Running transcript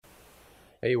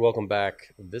Hey, welcome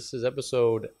back. This is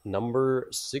episode number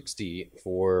 60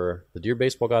 for the Dear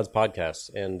Baseball Gods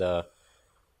podcast. And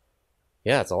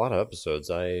yeah, it's a lot of episodes.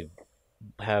 I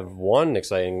have one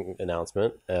exciting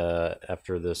announcement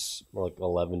after this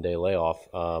 11-day layoff.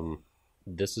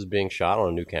 This is being shot on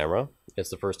a new camera.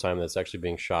 It's the first time that's actually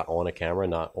being shot on a camera,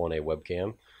 not on a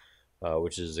webcam,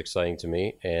 which is exciting to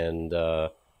me. And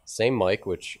same mic,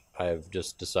 which I've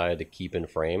just decided to keep in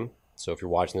frame. So if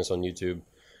you're watching this on YouTube,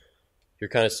 you're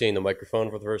kind of seeing the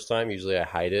microphone for the first time. Usually I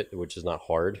hide it, which is not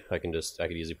hard. I could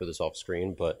easily put this off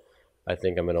screen, but I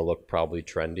think I'm going to look probably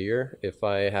trendier if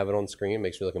I have it on screen. It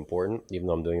makes me look important, even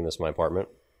though I'm doing this in my apartment.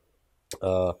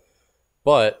 Uh,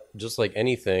 but just like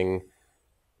anything,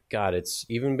 God, it's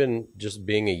even been just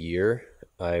being a year.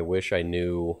 I wish I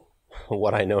knew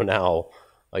what I know now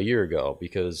a year ago,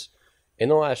 because in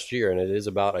the last year, and it is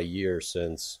about a year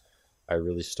since I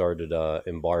really started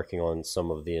embarking on some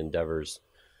of the endeavors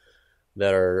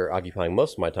that are occupying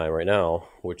most of my time right now,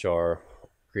 which are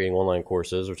creating online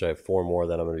courses, which I have four more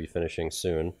that I'm going to be finishing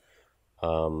soon.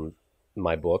 Um,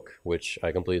 my book, which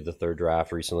I completed the third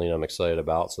draft recently, and I'm excited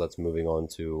about. So that's moving on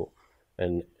to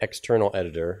an external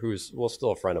editor who's, well,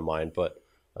 still a friend of mine, but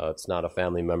it's not a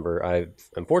family member.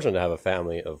 I'm fortunate to have a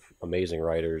family of amazing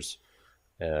writers,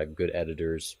 good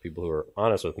editors, people who are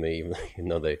honest with me, even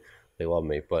though they love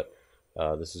me. But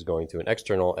this is going to an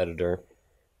external editor,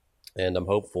 and I'm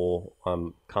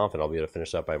confident I'll be able to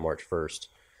finish that by March 1st.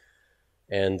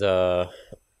 And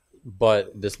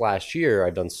but this last year,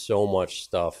 I've done so much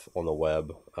stuff on the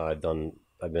web. I've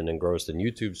been engrossed in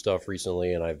YouTube stuff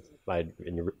recently, and I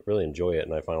really enjoy it,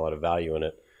 and I find a lot of value in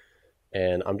it.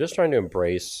 And I'm just trying to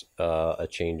embrace a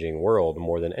changing world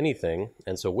more than anything.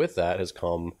 And so with that has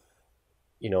come,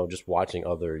 just watching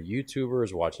other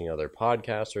YouTubers, watching other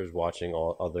podcasters, watching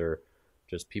all other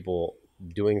just people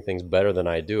doing things better than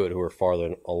I do it, who are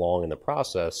farther along in the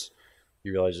process.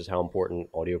 You realize just how important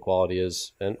audio quality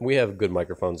is. And we have good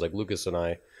microphones, like Lucas and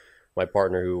I, my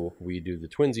partner, who we do the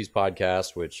Twinsies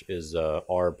podcast, which is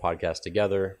our podcast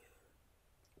together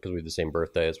because we have the same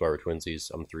birthday. That's why we're twinsies.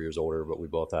 I'm 3 years older, but we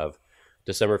both have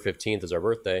December 15th as our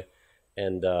birthday.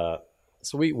 And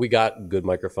so we got good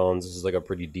microphones. This is like a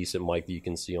pretty decent mic that you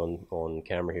can see on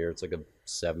camera here. It's like a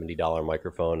 $70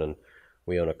 microphone, and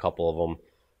we own a couple of them.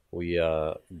 We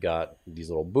got these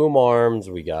little boom arms.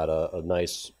 We got a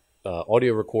nice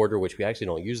audio recorder, which we actually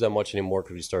don't use that much anymore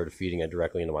because we started feeding it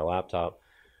directly into my laptop.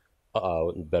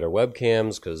 Better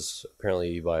webcams, because apparently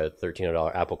you buy a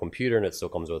 $1,300 Apple computer and it still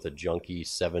comes with a junky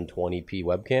 720p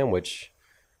webcam, which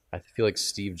I feel like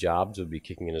Steve Jobs would be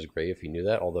kicking in his grave if he knew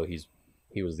that, although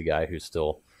he was the guy who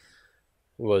still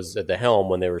was at the helm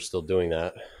when they were still doing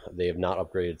that. They have not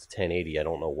upgraded to 1080. I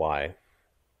don't know why.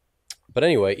 But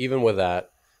anyway, even with that,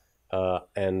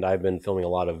 and I've been filming a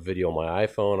lot of video on my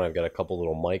iPhone. I've got a couple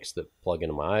little mics that plug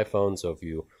into my iPhone. So if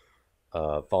you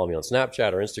follow me on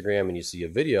Snapchat or Instagram and you see a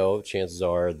video, chances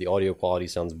are the audio quality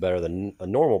sounds better than a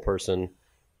normal person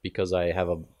because I have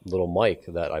a little mic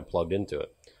that I plugged into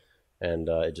it. And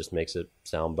it just makes it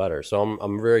sound better. So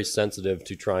I'm very sensitive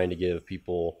to trying to give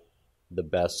people the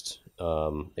best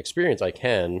experience I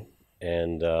can.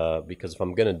 And because if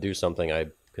I'm going to do something, I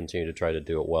continue to try to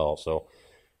do it well. So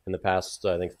in the past,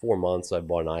 I think 4 months, I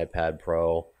bought an iPad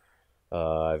Pro.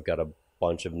 I've got a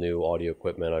bunch of new audio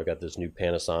equipment. I've got this new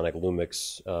Panasonic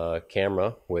Lumix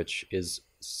camera, which is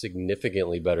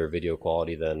significantly better video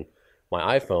quality than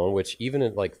my iPhone, which even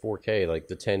at like 4K, like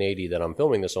the 1080 that I'm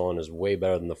filming this on, is way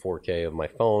better than the 4K of my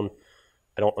phone.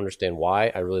 I don't understand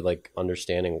why. I really like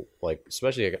understanding, like,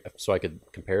 especially so I could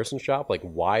comparison shop, like,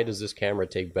 why does this camera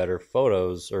take better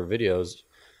photos or videos?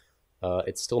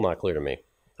 It's still not clear to me.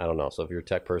 I don't know. So if you're a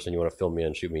tech person, you want to film me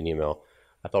and shoot me an email.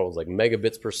 I thought it was like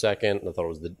megabits per second. I thought it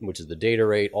was which is the data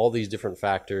rate, all these different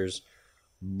factors,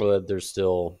 but there's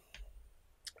still,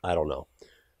 I don't know.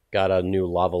 Got a new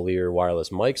lavalier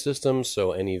wireless mic system.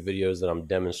 So any videos that I'm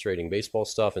demonstrating baseball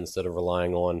stuff, instead of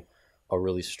relying on a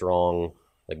really strong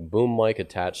like boom mic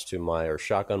attached to or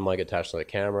shotgun mic attached to the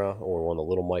camera, or one of the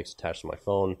little mics attached to my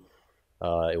phone,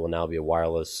 it will now be a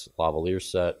wireless lavalier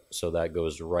set. So that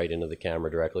goes right into the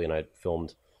camera directly. And I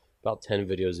filmed about 10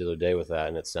 videos the other day with that,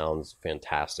 and it sounds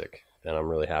fantastic, and I'm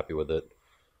really happy with it.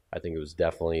 I think it was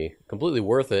definitely completely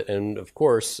worth it. And of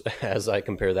course, as I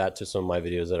compare that to some of my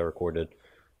videos that I recorded,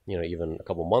 even a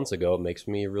couple months ago, it makes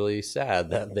me really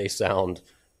sad that they sound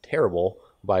terrible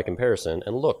by comparison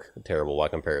and look terrible by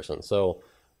comparison. So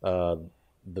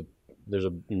there's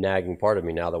a nagging part of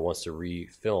me now that wants to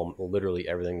refilm literally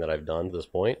everything that I've done to this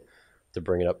point to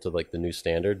bring it up to like the new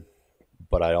standard.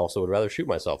 But I also would rather shoot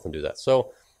myself than do that.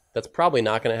 So that's probably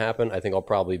not going to happen. I think I'll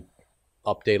probably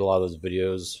update a lot of those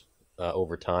videos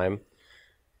over time.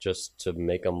 just to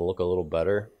make them look a little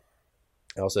better.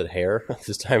 I also had hair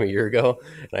this time a year ago,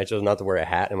 and I chose not to wear a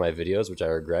hat in my videos, which I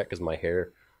regret because my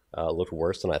hair looked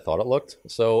worse than I thought it looked.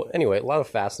 So anyway, a lot of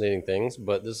fascinating things,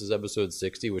 but this is episode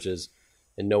 60, which is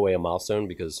in no way a milestone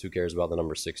because who cares about the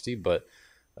number 60, but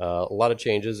a lot of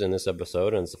changes in this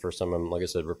episode, and it's the first time I'm, like I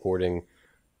said, recording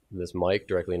this mic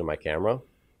directly into my camera.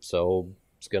 So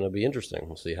it's going to be interesting.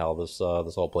 We'll see how this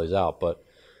all plays out. But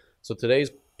so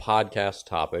today's podcast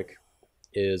topic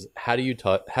is how do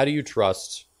you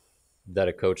trust that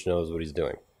a coach knows what he's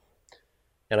doing?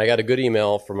 And I got a good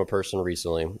email from a person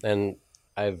recently, and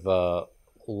I've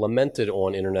lamented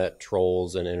on internet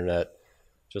trolls and internet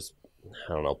just,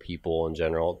 I don't know, people in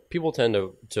general. People tend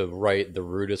to write the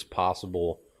rudest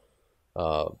possible,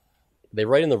 they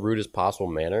write in the rudest possible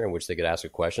manner in which they could ask a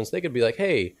question. So they could be like,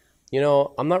 hey,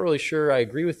 I'm not really sure I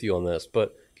agree with you on this,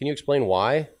 but can you explain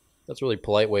why? That's a really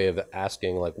polite way of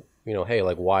asking, like, hey,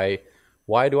 like, why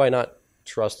do I not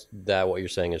trust that what you're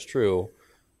saying is true?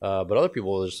 But other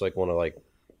people just like want to like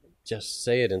just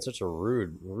say it in such a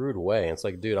rude way. And it's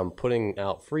like, dude, I'm putting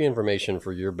out free information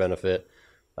for your benefit.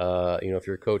 If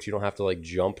you're a coach, you don't have to like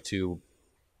jump to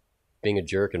being a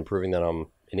jerk and proving that I'm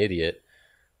an idiot.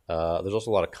 There's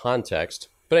also a lot of context.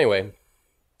 But anyway,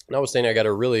 notwithstanding, I got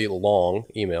a really long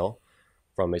email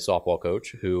from a softball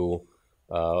coach who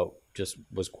just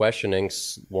was questioning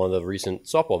one of the recent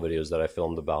softball videos that I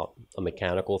filmed about a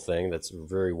mechanical thing that's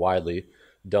very widely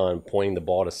done, pointing the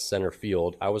ball to center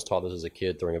field. I was taught this as a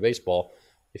kid throwing a baseball.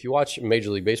 If you watch Major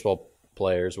League Baseball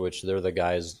players, which they're the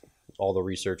guys, all the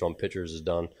research on pitchers is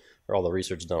done, or all the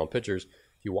research is done on pitchers.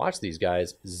 If you watch these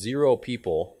guys, 0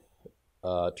 people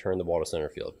turn the ball to center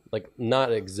field. Like,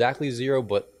 not exactly 0,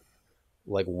 but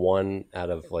like 1 out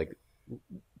of like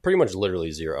pretty much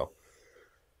literally 0.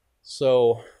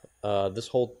 So this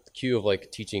whole cue of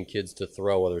like teaching kids to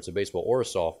throw, whether it's a baseball or a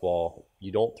softball,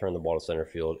 you don't turn the ball to center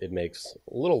field. It makes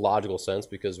a little logical sense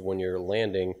because when you're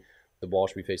landing, the ball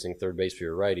should be facing third base for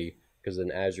your righty, because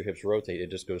then as your hips rotate, it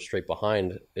just goes straight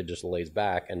behind, it just lays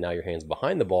back, and now your hand's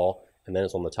behind the ball, and then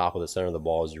it's on the top of the center of the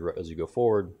ball as you go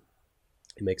forward.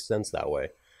 It makes sense that way.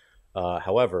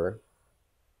 However,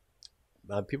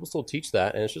 people still teach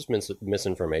that, and it's just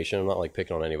misinformation. I'm not like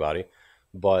picking on anybody,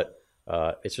 but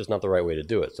it's just not the right way to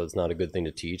do it. So it's not a good thing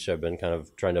to teach. I've been kind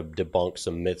of trying to debunk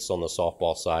some myths on the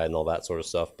softball side and all that sort of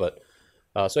stuff. But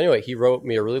so anyway, he wrote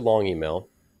me a really long email.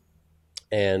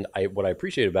 And what I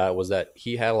appreciated about it was that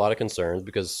he had a lot of concerns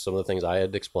because some of the things I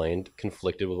had explained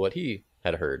conflicted with what he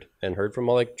had heard from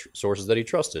like sources that he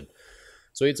trusted.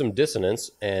 So he had some dissonance,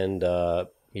 and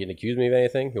he didn't accuse me of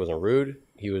anything. He wasn't rude.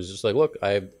 He was just like, look,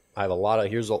 I have a lot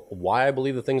of, here's why I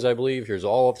believe the things I believe. Here's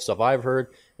all of the stuff I've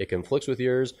heard. It conflicts with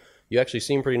yours. You actually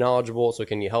seem pretty knowledgeable, so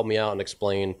can you help me out and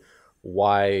explain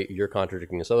why you're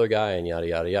contradicting this other guy, and yada,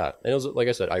 yada, yada. And it was, like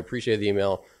I said, I appreciated the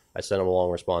email. I sent him a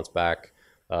long response back.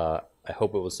 I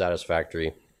hope it was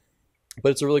satisfactory.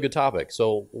 But it's a really good topic.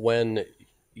 So when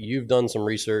you've done some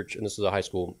research, and this is a high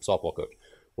school softball coach,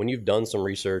 when you've done some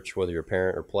research, whether you're a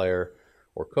parent or player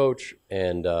or coach,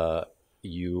 and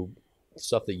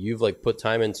stuff that you've like put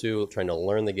time into trying to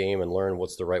learn the game and learn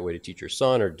what's the right way to teach your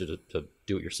son, or to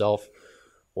do it yourself,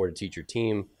 or to teach your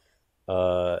team,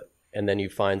 and then you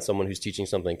find someone who's teaching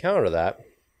something counter to that,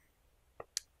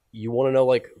 you want to know,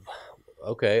 like,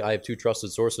 okay, I have 2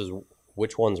 trusted sources,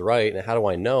 which one's right, and how do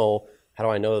I know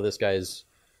that this guy's,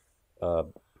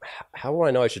 how do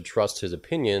I know I should trust his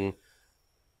opinion,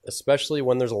 especially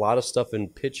when there's a lot of stuff in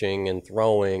pitching and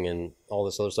throwing and all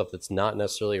this other stuff that's not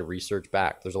necessarily research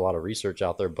backed. There's a lot of research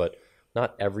out there, but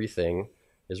not everything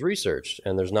is researched,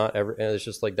 and and it's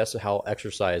just like, that's how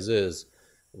exercise is.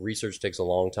 Research takes a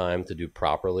long time to do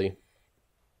properly,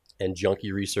 and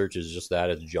junky research is just that.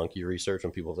 It's junky research.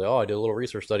 When people say, oh, I did a little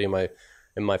research study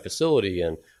in my facility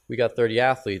and we got 30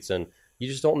 athletes, and you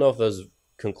just don't know if those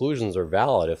conclusions are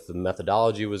valid, if the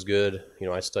methodology was good.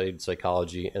 I studied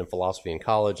psychology and philosophy in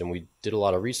college, and we did a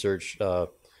lot of research,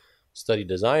 study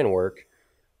design work,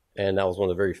 and that was one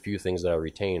of the very few things that I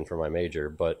retained for my major.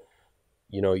 But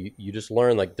you just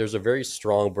learn, like, there's a very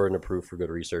strong burden of proof for good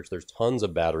research. There's tons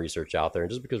of bad research out there. And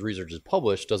just because research is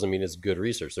published doesn't mean it's good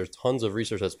research. There's tons of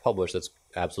research that's published that's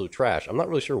absolute trash. I'm not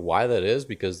really sure why that is,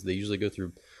 because they usually go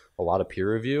through a lot of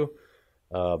peer review.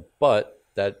 But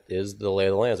that is the lay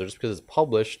of the land. So just because it's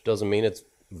published doesn't mean it's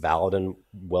valid and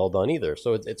well done either.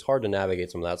 So it's hard to navigate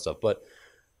some of that stuff. But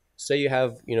say you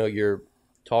have, you're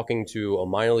talking to a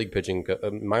minor league pitching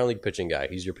guy.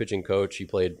 He's your pitching coach. He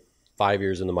played 5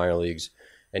 years in the minor leagues,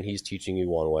 and he's teaching you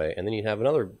one way. And then you have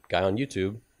another guy on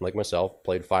YouTube, like myself,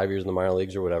 played 5 years in the minor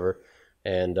leagues or whatever,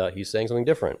 and he's saying something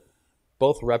different.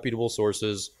 Both reputable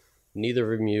sources,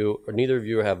 neither of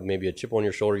you have maybe a chip on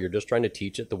your shoulder. You're just trying to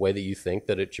teach it the way that you think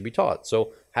that it should be taught.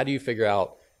 So how do you figure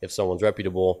out if someone's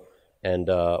reputable, and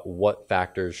what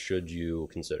factors should you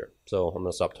consider? So I'm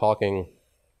going to stop talking,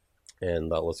 and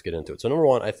let's get into it. So number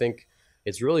one, I think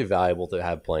it's really valuable to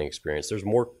have playing experience. There's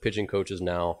more pitching coaches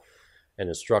now and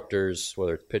instructors,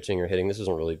 whether it's pitching or hitting. This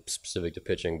isn't really specific to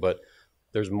pitching, but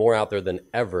there's more out there than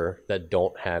ever that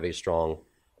don't have a strong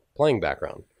playing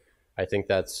background. I think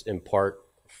that's in part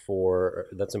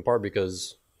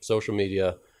because social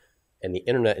media and the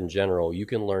internet in general, you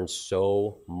can learn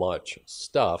so much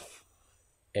stuff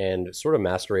and sort of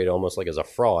masquerade almost like as a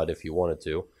fraud if you wanted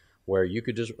to, where you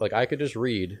could just, like, I could just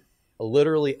read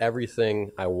literally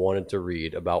everything I wanted to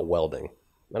read about welding.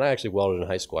 And I actually welded in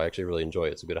high school. I actually really enjoy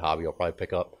it. It's a good hobby. I'll probably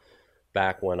pick up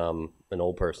back when I'm an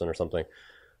old person or something.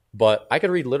 But I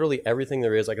could read literally everything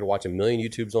there is. I could watch a million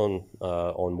YouTubes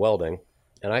on welding,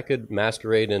 and I could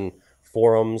masquerade in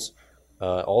forums,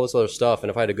 all this other stuff. And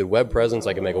if I had a good web presence,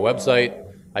 I could make a website.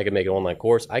 I could make an online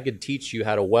course. I could teach you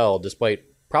how to weld despite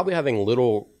probably having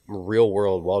little real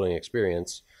world welding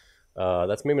experience.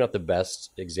 That's maybe not the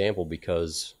best example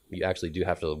because you actually do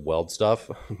have to weld stuff.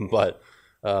 But,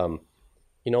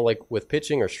 like with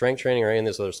pitching or strength training or any of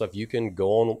this other stuff, you can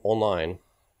go online.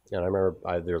 And I remember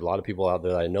there's a lot of people out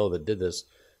there that I know that did this,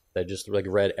 that just like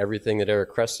read everything that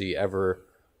Eric Cressey ever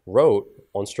wrote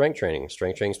on strength training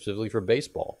specifically for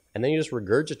baseball. And then you just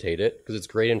regurgitate it because it's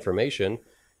great information.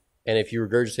 And if you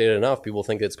regurgitate it enough, people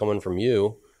think it's coming from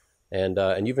you, and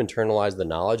you've internalized the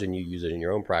knowledge and you use it in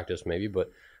your own practice maybe. But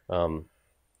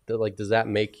does that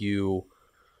make you,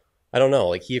 I don't know,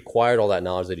 like he acquired all that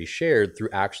knowledge that he shared through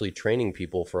actually training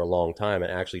people for a long time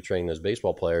and actually training those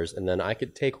baseball players. And then I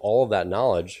could take all of that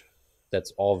knowledge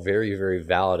that's all very, very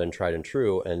valid and tried and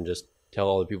true and just tell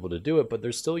all the people to do it. But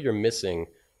you're missing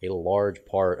a large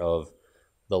part of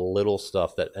the little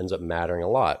stuff that ends up mattering a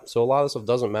lot. So a lot of this stuff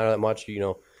doesn't matter that much.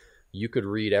 You could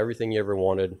read everything you ever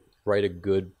wanted, write a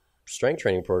good strength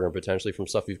training program potentially from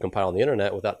stuff you've compiled on the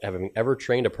internet without having ever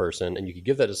trained a person, and you could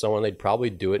give that to someone, they'd probably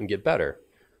do it and get better.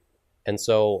 And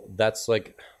so that's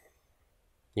like,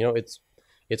 it's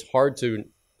hard to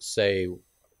say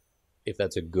if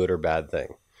that's a good or bad thing,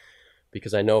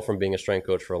 because I know from being a strength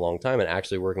coach for a long time and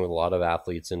actually working with a lot of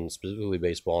athletes and specifically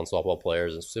baseball and softball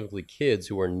players and specifically kids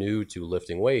who are new to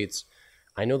lifting weights,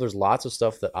 I know there's lots of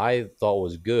stuff that I thought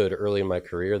was good early in my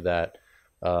career that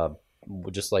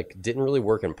just like didn't really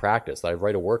work in practice. I'd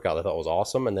write a workout I thought was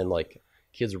awesome, and then like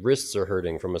kids' wrists are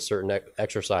hurting from a certain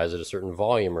exercise at a certain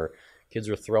volume, or kids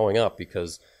are throwing up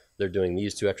because they're doing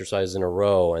these two exercises in a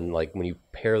row, and like when you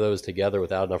pair those together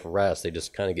without enough rest, they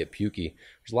just kind of get pukey.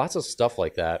 There's lots of stuff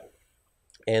like that.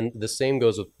 And the same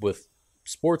goes with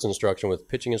sports instruction, with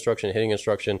pitching instruction, hitting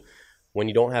instruction. When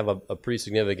you don't have a pretty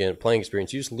significant playing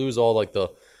experience, you just lose all like the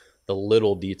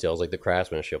little details, like the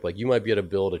craftsmanship. Like you might be able to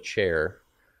build a chair,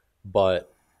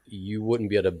 but you wouldn't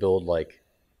be able to build like,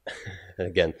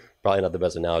 again, probably not the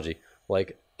best analogy,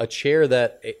 like a chair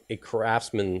that a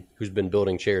craftsman who's been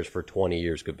building chairs for 20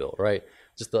 years could build, right?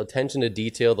 Just the attention to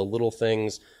detail, the little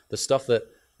things, the stuff that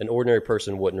an ordinary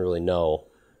person wouldn't really know.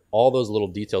 All those little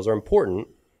details are important,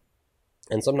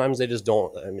 and sometimes they just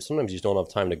don't. I mean, sometimes you just don't have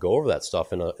time to go over that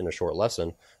stuff in a short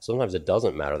lesson. Sometimes it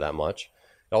doesn't matter that much.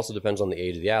 It also depends on the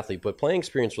age of the athlete, but playing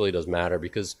experience really does matter,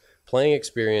 because playing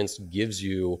experience gives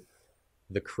you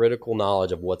the critical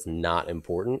knowledge of what's not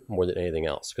important more than anything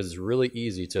else. Because it's really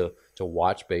easy to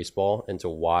watch baseball and to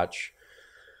watch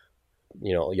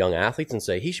young athletes and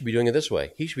say, he should be doing it this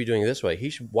way. He should be doing it this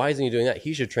way. Why isn't he doing that?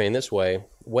 He should train this way.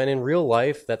 When in real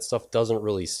life, that stuff doesn't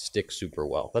really stick super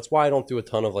well. That's why I don't do a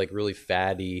ton of like really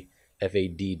fatty,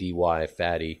 FADDY,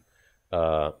 fatty,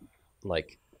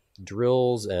 like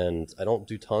drills, and I don't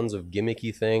do tons of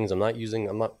gimmicky things. I'm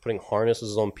not putting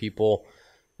harnesses on people.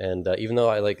 And even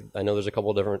though I know there's a couple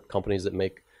of different companies that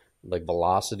make like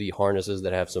Velocity harnesses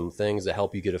that have some things that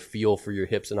help you get a feel for your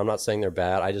hips, and I'm not saying they're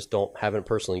bad. I just haven't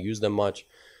personally used them much.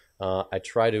 I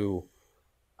try to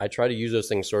use those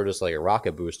things sort of just like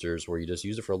rocket boosters, where you just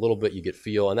use it for a little bit, you get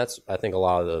feel, and that's I think a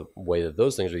lot of the way that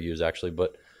those things are used actually.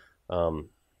 But I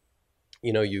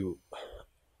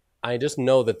just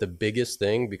know that the biggest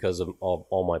thing, because of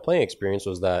all my playing experience,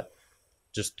 was that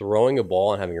just throwing a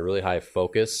ball and having a really high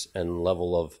focus and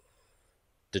level of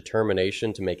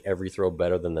determination to make every throw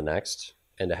better than the next,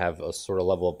 and to have a sort of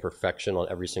level of perfection on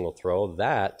every single throw,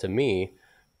 that to me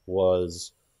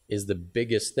is the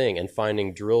biggest thing. And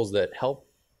finding drills that help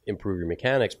improve your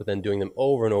mechanics, but then doing them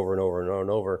over and over and over and over and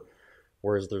over.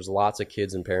 Whereas there's lots of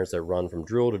kids and parents that run from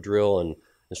drill to drill and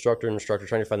instructor to instructor,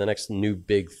 trying to find the next new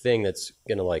big thing that's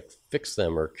going to like fix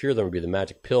them or cure them or be the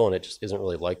magic pill. And it just isn't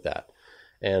really like that.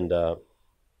 And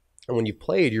And when you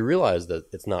played, you realize that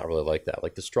it's not really like that.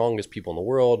 Like the strongest people in the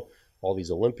world, all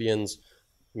these Olympians,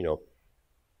 you know,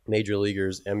 major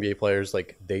leaguers, NBA players,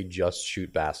 like they just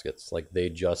shoot baskets. Like they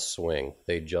just swing.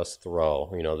 They just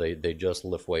throw. You know, they just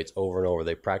lift weights over and over.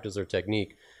 They practice their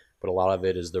technique, but a lot of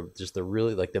it is the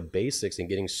really like the basics and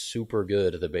getting super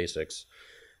good at the basics.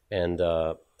 And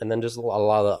then just a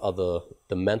lot of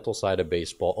the mental side of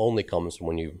baseball only comes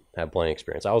when you have playing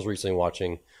experience. I was recently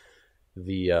watching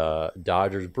the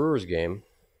Dodgers Brewers game,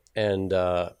 and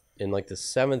in like the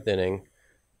seventh inning,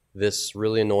 this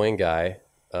really annoying guy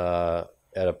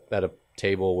at a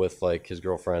table with like his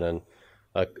girlfriend and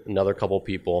another couple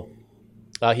people,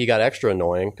 he got extra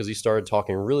annoying because he started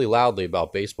talking really loudly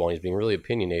about baseball. And he's being really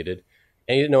opinionated,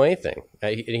 and he didn't know anything.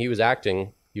 And he was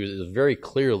acting. He was very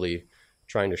clearly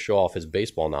trying to show off his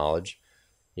baseball knowledge.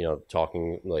 You know,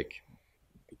 talking like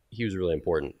he was really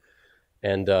important,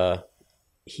 and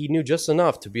he knew just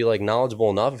enough to be like knowledgeable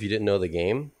enough if you didn't know the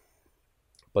game.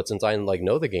 But since I like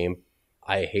know the game,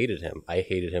 I hated him. I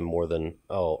hated him more than,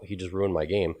 oh, he just ruined my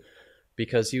game,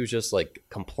 because he was just like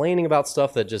complaining about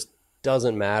stuff that just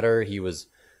doesn't matter. He was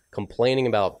complaining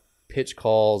about pitch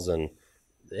calls and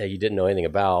he didn't know anything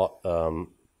about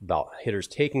hitters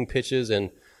taking pitches. And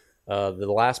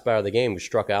the last batter of the game, we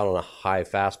struck out on a high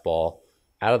fastball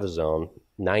out of the zone,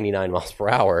 99 miles per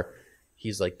hour.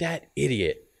 He's like, that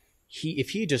idiot. If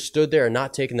he just stood there and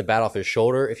not taken the bat off his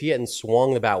shoulder, if he hadn't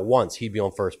swung the bat once, he'd be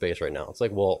on first base right now. It's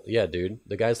like, well, yeah, dude,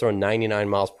 the guy's throwing 99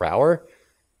 miles per hour,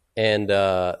 and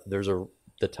the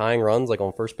tying runs like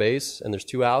on first base, and there's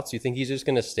 2 outs. You think he's just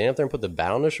gonna stand up there and put the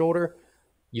bat on his shoulder?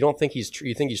 You don't think you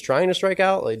think he's trying to strike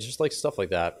out? Like just like stuff like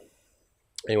that.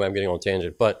 Anyway, I'm getting on a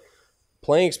tangent, but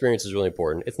playing experience is really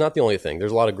important. It's not the only thing.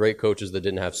 There's a lot of great coaches that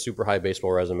didn't have super high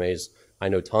baseball resumes. I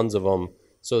know tons of them.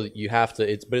 So you have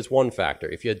to, but it's one factor.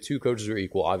 If you had 2 coaches who are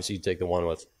equal, obviously you take the one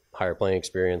with higher playing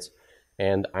experience.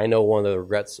 And I know one of the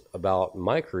regrets about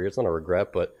my career, it's not a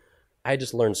regret, but I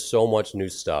just learned so much new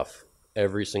stuff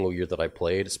every single year that I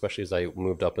played, especially as I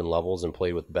moved up in levels and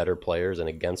played with better players and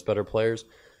against better players.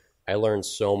 I learned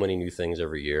so many new things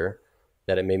every year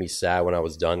that it made me sad when I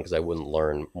was done because I wouldn't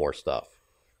learn more stuff.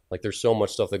 Like there's so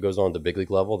much stuff that goes on at the big league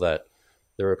level that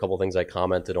there were a couple of things I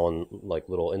commented on, like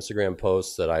little Instagram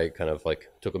posts that I kind of like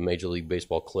took a Major League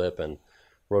Baseball clip and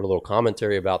wrote a little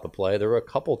commentary about the play. There were a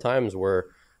couple times where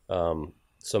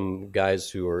some guys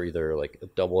who are either like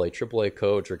a AA, AAA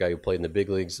coach or a guy who played in the big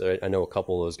leagues, I know a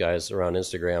couple of those guys around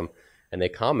Instagram, and they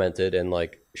commented and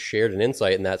like shared an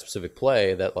insight in that specific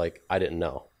play that like I didn't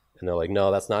know. And they're like,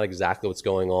 no, that's not exactly what's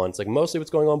going on. It's like mostly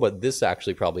what's going on, but this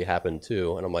actually probably happened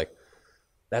too. And I'm like,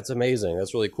 that's amazing.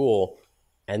 That's really cool.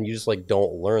 And you just like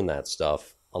don't learn that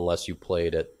stuff unless you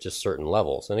played at just certain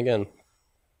levels. And again,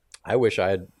 I wish I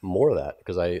had more of that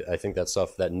because I think that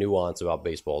stuff, that nuance about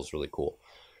baseball is really cool.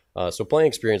 So playing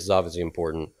experience is obviously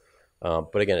important.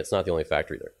 But again, it's not the only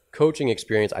factor either. Coaching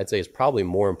experience, I'd say, is probably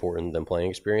more important than playing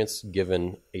experience,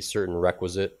 given a certain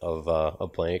requisite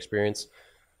of playing experience.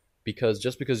 Because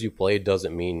just because you played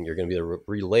doesn't mean you're going to be able to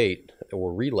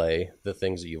relay the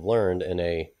things that you've learned in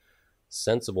a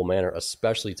sensible manner,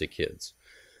 especially to kids.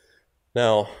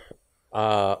 Now,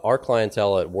 our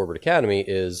clientele at Warbird Academy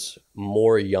is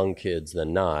more young kids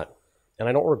than not, and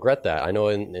I don't regret that. I know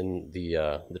in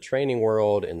the training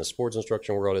world, in the sports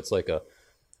instruction world, it's like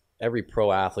every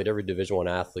pro athlete, every Division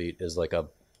I athlete is like a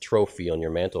trophy on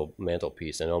your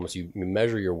mantelpiece, and almost you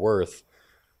measure your worth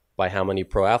by how many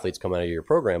pro athletes come out of your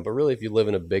program. But really, if you live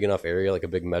in a big enough area, like a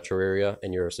big metro area,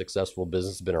 and you're a successful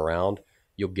business, been around,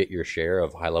 you'll get your share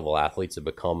of high-level athletes that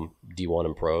become D1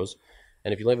 and pros.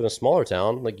 And if you live in a smaller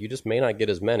town, like you just may not get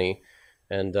as many.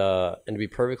 And to be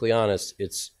perfectly honest,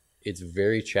 it's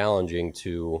very challenging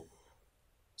to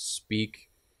speak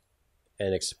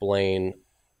and explain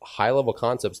high-level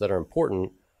concepts that are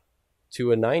important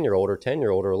to a 9-year-old or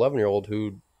 10-year-old or 11-year-old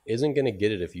who isn't going to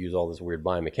get it if you use all this weird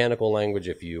biomechanical language,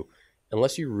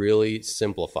 unless you really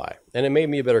simplify. And it made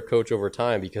me a better coach over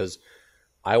time because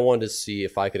I wanted to see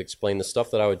if I could explain the stuff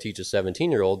that I would teach a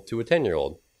 17-year-old to a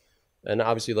 10-year-old. And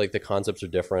obviously, like the concepts are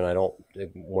different. I don't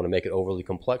want to make it overly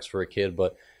complex for a kid,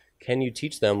 but can you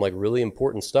teach them like really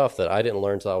important stuff that I didn't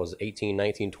learn until I was 18,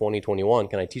 19, 20, 21?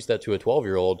 Can I teach that to a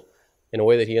 12-year-old in a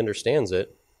way that he understands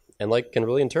it and like can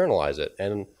really internalize it?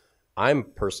 And I'm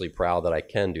personally proud that I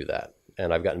can do that.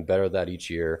 And I've gotten better at that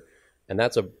each year. And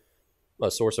that's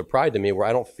a source of pride to me where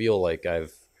I don't feel like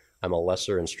I'm a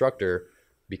lesser instructor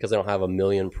because I don't have a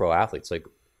million pro athletes. Like,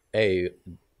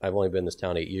 I've only been in this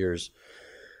town 8 years.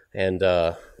 And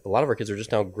a lot of our kids are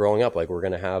just now growing up. Like we're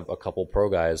going to have a couple pro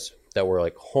guys that were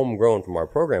like homegrown from our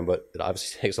program, but it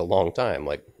obviously takes a long time.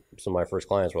 Like some of my first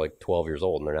clients were like 12 years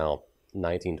old and they're now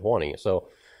 19, 20. So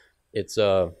it's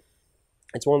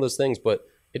one of those things, but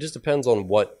it just depends on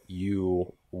what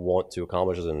you want to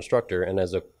accomplish as an instructor. And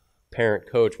as a parent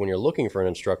coach, when you're looking for an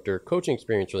instructor, coaching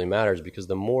experience really matters, because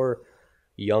the more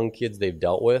young kids they've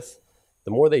dealt with,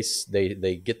 the more they see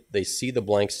the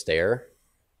blank stare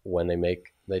when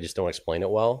they just don't explain it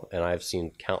well. And I've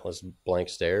seen countless blank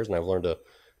stares, and I've learned to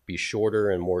be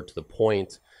shorter and more to the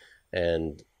point,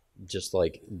 and just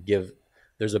like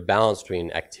there's a balance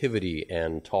between activity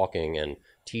and talking and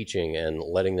teaching and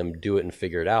letting them do it and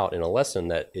figure it out in a lesson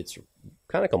that it's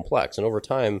kind of complex. And over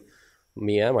time,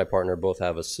 me and my partner both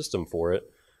have a system for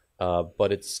it.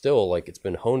 But it's still like it's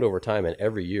been honed over time, and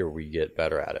every year we get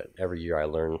better at it. Every year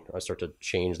I start to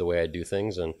change the way I do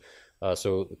things. And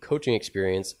so the coaching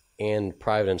experience and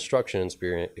private instruction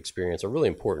experience are really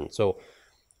important. So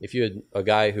if you had a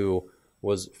guy who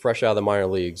was fresh out of the minor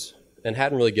leagues and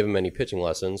hadn't really given many pitching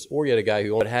lessons, or you had a guy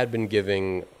who had been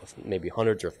giving maybe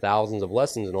hundreds or thousands of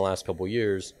lessons in the last couple of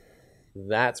years,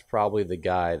 that's probably the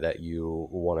guy that you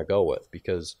want to go with,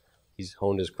 because he's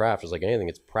honed his craft. It's like anything,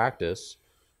 it's practice,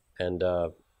 and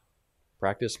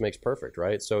practice makes perfect,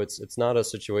 right? So it's not a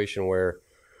situation where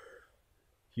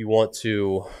you want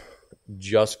to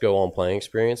just go on playing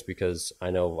experience, because I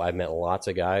know I've met lots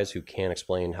of guys who can't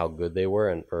explain how good they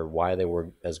were or why they were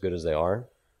as good as they are.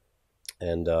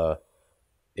 And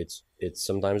it's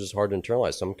sometimes it's hard to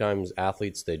internalize. Sometimes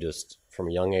athletes, they just, from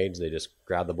a young age, they just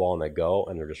grab the ball and they go,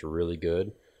 and they're just really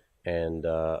good. And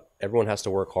everyone has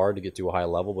to work hard to get to a high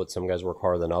level, but some guys work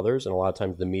harder than others. And a lot of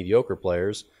times the mediocre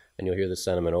players, and you'll hear this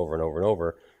sentiment over and over and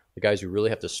over, the guys who really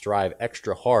have to strive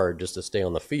extra hard just to stay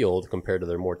on the field compared to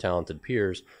their more talented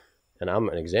peers, and I'm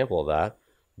an example of that,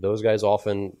 those guys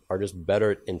often are just better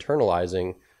at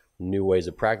internalizing new ways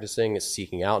of practicing,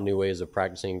 seeking out new ways of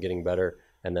practicing and getting better,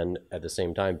 and then at the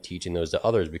same time teaching those to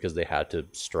others, because they had to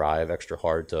strive extra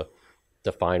hard to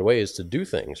find ways to do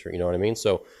things, you know what I mean?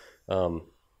 So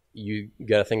you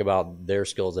got to think about their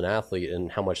skill as an athlete and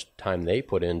how much time they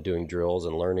put in doing drills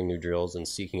and learning new drills and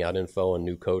seeking out info and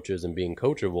new coaches and being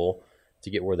coachable to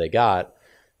get where they got.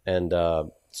 And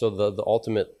so the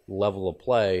ultimate level of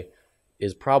play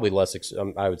is probably less,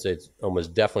 I would say it's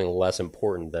almost definitely less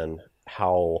important than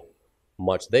how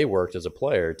much they worked as a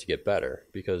player to get better.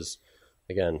 Because,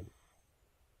 again,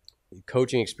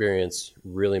 coaching experience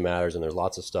really matters, and there's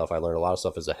lots of stuff. I learned a lot of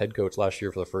stuff as a head coach last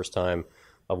year for the first time,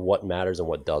 of what matters and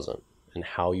what doesn't, and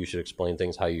how you should explain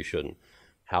things, how you shouldn't,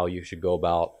 how you should go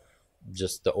about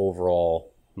just the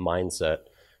overall mindset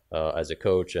as a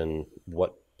coach, and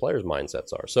what players'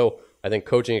 mindsets are. So I think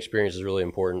coaching experience is really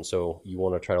important. So you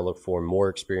want to try to look for more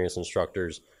experienced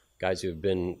instructors, guys who have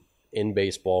been in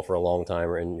baseball for a long time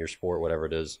or in your sport, whatever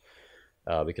it is,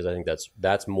 because I think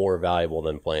that's more valuable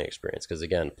than playing experience. Because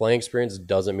again, playing experience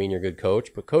doesn't mean you're a good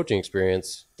coach, but coaching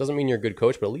experience doesn't mean you're a good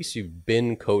coach, but at least you've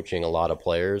been coaching a lot of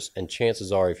players. And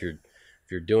chances are, if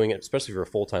you're doing it, especially if you're a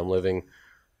full-time living,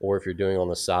 or if you're doing it on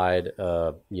the side,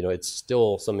 it's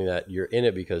still something that you're in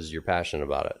it because you're passionate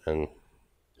about it, and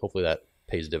hopefully that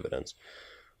pays dividends.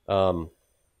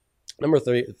 Number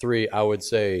three, I would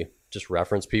say just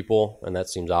reference people, and that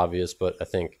seems obvious, but I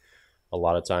think a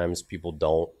lot of times people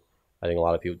don't. I think a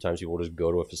lot of times people just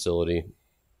go to a facility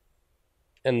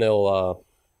and they'll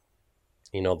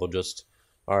just,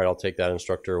 all right, I'll take that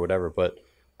instructor or whatever. But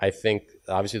I think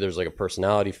obviously there's like a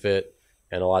personality fit,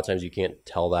 and a lot of times you can't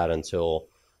tell that until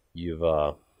you've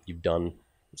done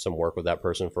some work with that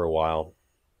person for a while.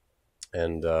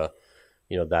 And,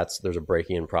 there's a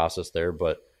breaking in process there,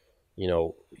 but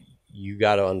you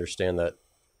got to understand that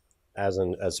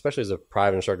especially as a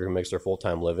private instructor who makes their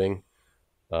full-time living,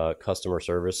 customer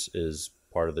service is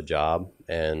part of the job.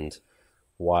 And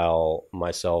while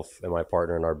myself and my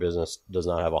partner in our business does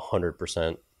not have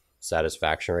 100%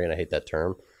 satisfaction rate, and I hate that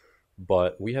term,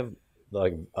 but we have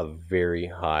like a very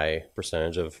high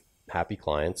percentage of happy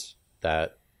clients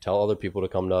that tell other people to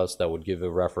come to us, that would give a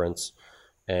reference.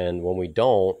 And when we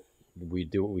don't, we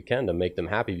do what we can to make them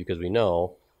happy, because we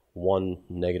know one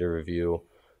negative review,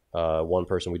 one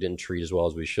person we didn't treat as well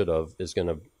as we should have, is going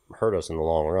to hurt us in the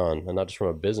long run. And not just from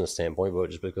a business standpoint, but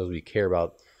just because we care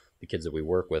about the kids that we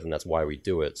work with, and that's why we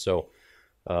do it. So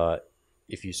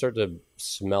if you start to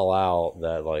smell out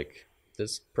that like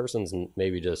this person's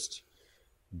maybe just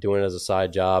doing it as a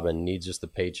side job and needs just the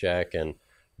paycheck and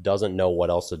doesn't know what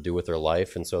else to do with their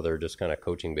life, and so they're just kind of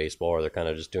coaching baseball, or they're kind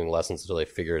of just doing lessons until they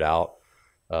figure it out.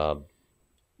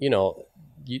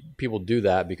 People do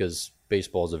that because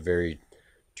baseball is a very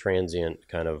transient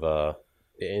kind of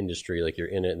industry. Like, you're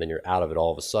in it and then you're out of it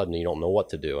all of a sudden, and you don't know what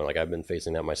to do. And like, I've been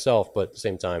facing that myself, but at the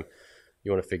same time,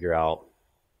 you want to figure out,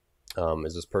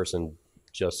 is this person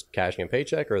just cashing a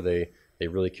paycheck, or are they they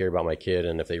really care about my kid.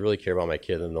 And if they really care about my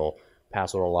kid, then they'll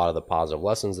pass on a lot of the positive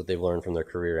lessons that they've learned from their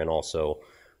career, and also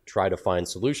try to find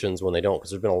solutions when they don't. Because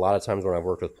there's been a lot of times when I've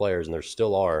worked with players, and there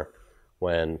still are,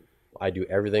 when I do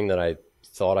everything that I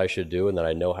thought I should do and that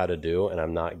I know how to do, and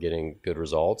I'm not getting good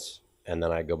results. And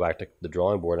then I go back to the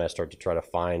drawing board and I start to try to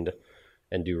find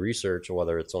and do research,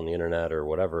 whether it's on the internet or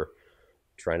whatever,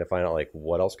 trying to find out like,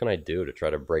 what else can I do to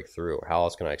try to break through? How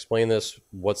else can I explain this?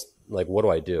 What do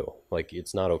I do? Like,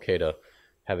 it's not okay to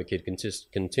have a kid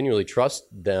continually trust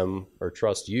them or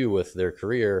trust you with their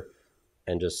career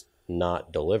and just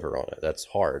not deliver on it. That's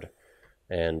hard.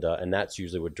 And that's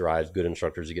usually what drives good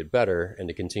instructors to get better and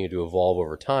to continue to evolve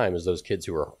over time, is those kids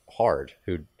who are hard,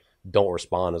 who don't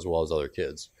respond as well as other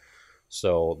kids.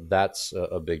 So that's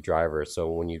a big driver. So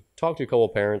when you talk to a couple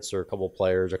of parents or a couple of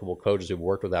players or a couple of coaches who've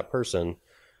worked with that person,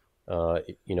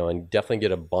 and definitely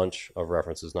get a bunch of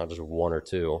references, not just one or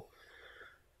two,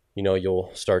 you'll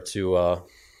start to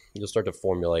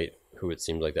formulate who it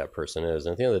seems like that person is.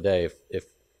 And at the end of the day, if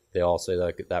they all say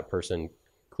that that person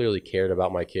clearly cared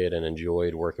about my kid and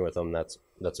enjoyed working with them, that's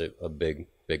a big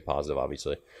positive,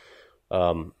 obviously.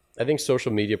 I think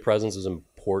social media presence is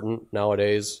important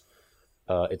nowadays.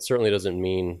 It certainly doesn't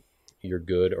mean you're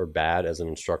good or bad as an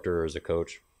instructor or as a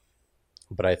coach,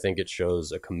 but I think it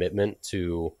shows a commitment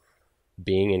to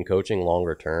being in coaching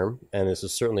longer term. And this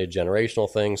is certainly a generational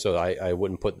thing, so I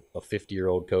wouldn't put a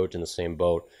 50-year-old coach in the same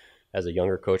boat as a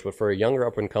younger coach. But for a younger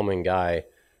up-and-coming guy,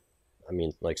 I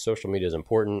mean, like, social media is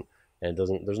important, and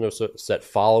there's no set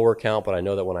follower count, but I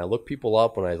know that when I look people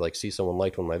up, when I like see someone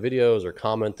liked one of my videos or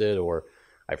commented, or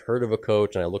I've heard of a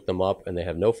coach and I look them up and they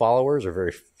have no followers or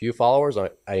very few followers,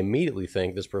 I immediately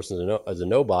think this person is a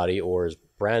nobody or is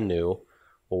brand new,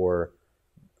 or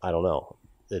I don't know.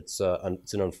 It's an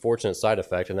unfortunate side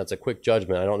effect, and that's a quick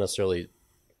judgment. I don't necessarily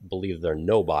believe they're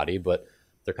nobody, but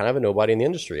they're kind of a nobody in the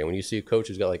industry. And when you see a coach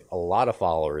who's got like a lot of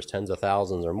followers, tens of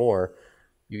thousands or more,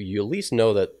 you at least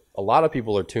know that a lot of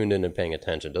people are tuned in and paying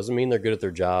attention. Doesn't mean they're good at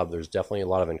their job. There's definitely a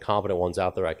lot of incompetent ones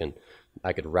out there. I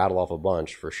could rattle off a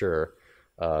bunch for sure,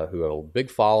 who have a big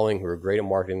following, who are great at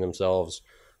marketing themselves,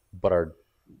 but are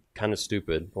kind of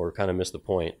stupid or kind of miss the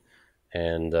point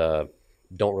and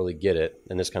don't really get it.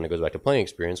 And this kind of goes back to playing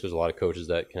experience, because a lot of coaches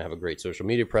that can have a great social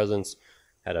media presence,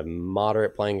 had a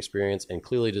moderate playing experience, and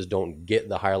clearly just don't get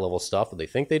the higher level stuff that they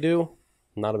think they do.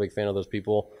 I'm not a big fan of those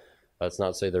people. It's not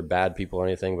to say they're bad people or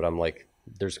anything, but I'm like,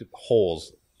 there's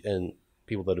holes, and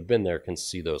people that have been there can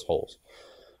see those holes.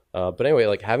 But anyway,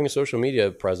 like, having a social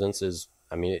media presence is,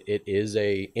 I mean, it is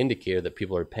a indicator that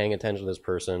people are paying attention to this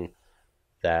person,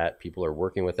 that people are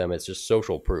working with them. It's just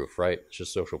social proof, right? It's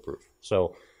just social proof.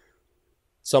 So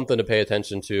something to pay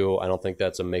attention to. I don't think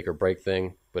that's a make or break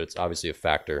thing, but it's obviously a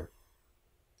factor.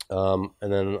 And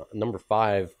then number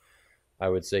 5, I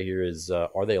would say here is,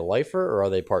 are they a lifer or are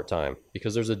they part-time?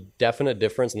 Because there's a definite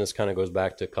difference, and this kind of goes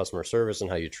back to customer service and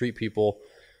how you treat people.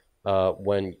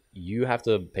 When you have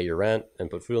to pay your rent and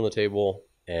put food on the table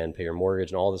and pay your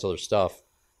mortgage and all this other stuff,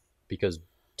 because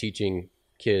teaching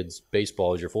kids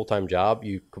baseball is your full-time job,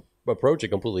 you approach it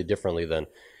completely differently than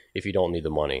if you don't need the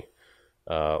money,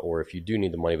 or if you do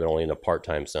need the money but only in a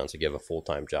part-time sense, like you have a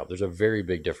full-time job. There's a very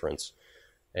big difference.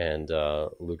 And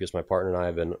Lucas, my partner, and I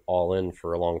have been all in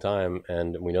for a long time,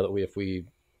 and we know that if we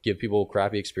give people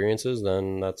crappy experiences,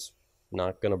 then that's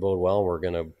not going to bode well, and we're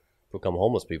going to become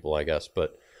homeless people, I guess.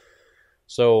 But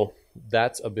so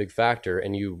that's a big factor,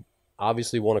 and you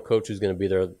obviously want a coach who's going to be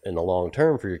there in the long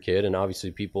term for your kid. And obviously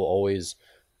people always,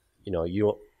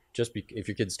 if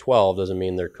your kid's 12 doesn't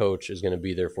mean their coach is going to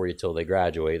be there for you till they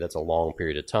graduate. That's a long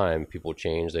period of time. People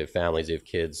change, they have families, they have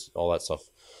kids, all that stuff.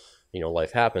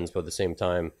 Life happens, but at the same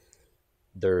time,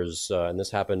 there's, and this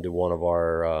happened to one of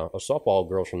our softball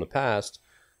girls from the past.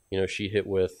 She hit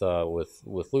with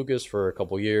Lucas for a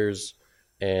couple years,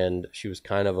 and she was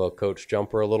kind of a coach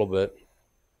jumper a little bit.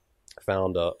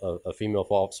 Found a female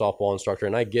softball instructor,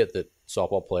 and I get that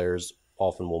softball players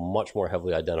often will much more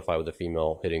heavily identify with a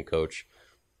female hitting coach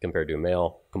compared to a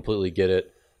male. Completely get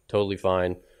it, totally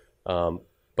fine.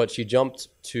 But she jumped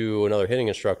to another hitting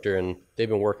instructor, and they've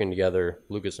been working together,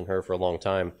 Lucas and her, for a long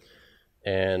time.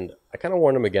 And I kind of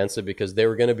warned them against it because they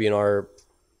were going to be in our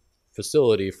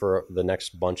facility for the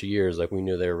next bunch of years. Like, we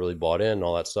knew they were really bought in and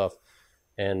all that stuff.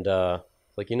 And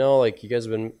you guys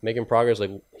have been making progress.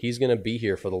 Like, he's going to be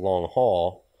here for the long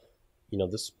haul.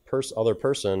 This other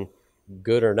person,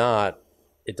 good or not,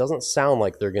 it doesn't sound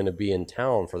like they're going to be in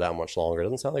town for that much longer. It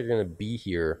doesn't sound like they're going to be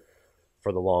here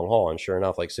for the long haul. And sure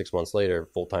enough, like 6 months later,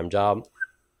 full-time job,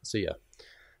 see ya.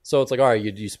 So it's like, all right,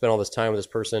 you spent all this time with this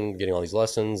person getting all these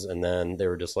lessons, and then they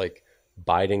were just like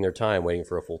biding their time, waiting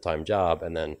for a full-time job,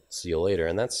 and then see you later.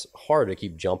 And that's hard to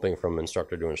keep jumping from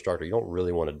instructor to instructor. You don't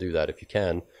really want to do that if you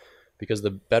can, because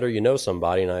the better you know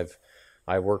somebody, and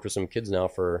I've worked with some kids now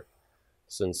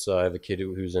since I have a kid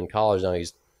who's in college now.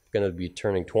 He's going to be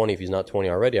turning 20 if he's not 20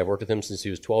 already. I've worked with him since he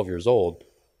was 12 years old.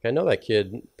 I know that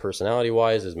kid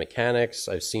personality-wise, his mechanics.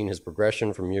 I've seen his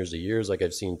progression from years to years. Like,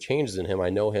 I've seen changes in him. I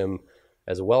know him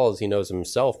as well as he knows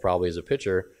himself probably as a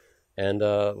pitcher. And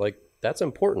like, that's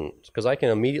important because I can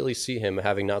immediately see him,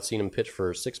 having not seen him pitch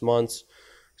for 6 months.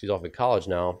 He's off in college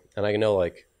now. And I can know,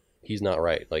 like, he's not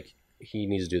right. Like, he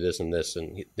needs to do this and this,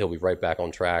 and he'll be right back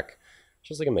on track.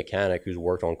 Just like a mechanic who's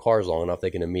worked on cars long enough, they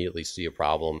can immediately see a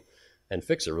problem and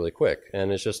fix it really quick.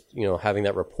 And it's just, having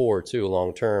that rapport too,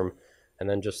 long term. And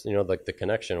then just, like the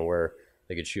connection where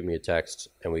they could shoot me a text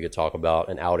and we could talk about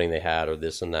an outing they had or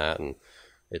this and that. And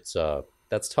it's,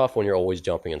 that's tough when you're always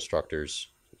jumping instructors.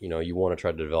 You want to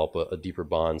try to develop a deeper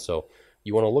bond. So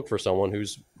you want to look for someone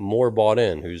who's more bought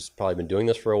in, who's probably been doing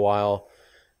this for a while,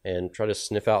 and try to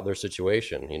sniff out their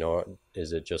situation.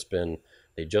 Is it just been,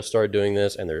 they just started doing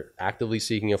this and they're actively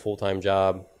seeking a full-time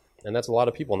job? And that's a lot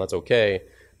of people, and that's okay.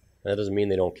 And that doesn't mean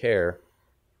they don't care,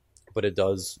 but it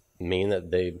does mean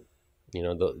that they,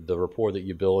 the rapport that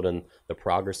you build and the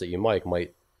progress that you make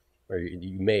might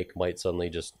suddenly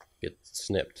just get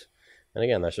snipped. And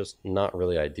again, that's just not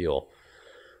really ideal.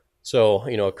 So,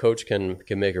 a coach can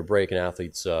make or break an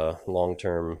athlete's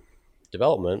long-term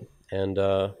development. And,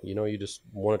 you just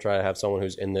want to try to have someone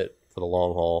who's in it for the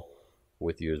long haul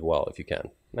with you as well, if you can.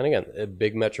 And again,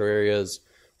 big metro areas,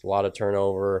 a lot of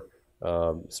turnover,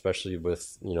 especially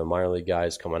with, minor league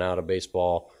guys coming out of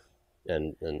baseball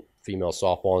and female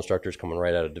softball instructors coming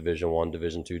right out of Division I,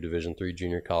 Division II, Division III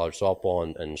junior college softball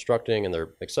and instructing, and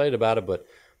they're excited about it, but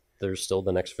there's still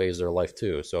the next phase of their life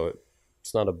too. So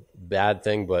it's not a bad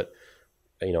thing, but,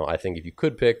 I think if you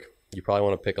could pick, you probably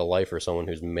want to pick a life or someone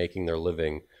who's making their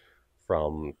living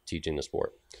from teaching the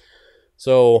sport.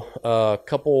 So a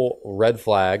couple red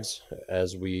flags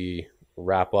as we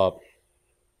wrap up.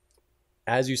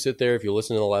 As you sit there, if you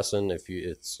listen to the lesson,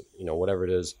 it's whatever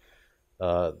it is,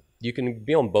 you can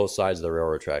be on both sides of the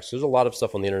railroad tracks. There's a lot of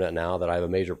stuff on the internet now that I have a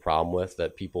major problem with,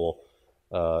 that people,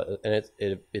 and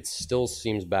it still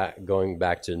seems going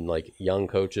back to like young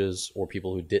coaches or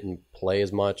people who didn't play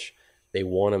as much. They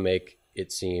want to make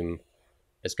it seem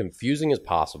as confusing as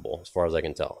possible, as far as I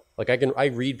can tell. Like, I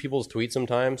read people's tweets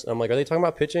sometimes, and I'm like, are they talking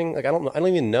about pitching? Like, I don't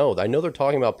even know. I know they're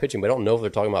talking about pitching, but I don't know if they're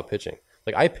talking about pitching.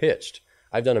 Like, I pitched.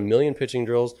 I've done 1 million pitching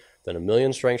drills, done 1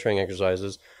 million strength training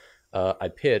exercises. I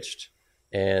pitched,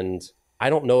 and I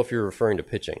don't know if you're referring to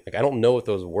pitching. Like, I don't know what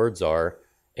those words are,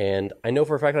 and I know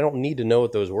for a fact I don't need to know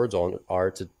what those words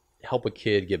are to help a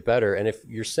kid get better. And if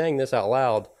you're saying this out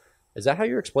loud, is that how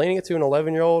you're explaining it to an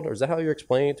 11-year-old, or is that how you're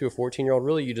explaining it to a 14-year-old?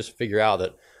 Really, you just figure out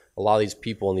that a lot of these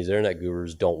people and these internet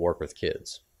gurus don't work with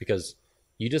kids, because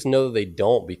you just know that they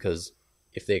don't, because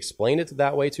if they explained it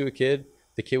that way to a kid,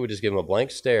 the kid would just give them a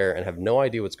blank stare and have no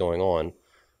idea what's going on.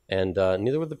 And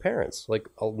neither would the parents. Like,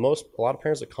 a lot of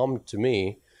parents that come to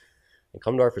me and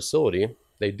come to our facility,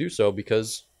 they do so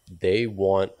because they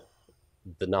want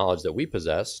the knowledge that we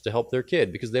possess to help their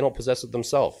kid, because they don't possess it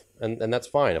themselves. And that's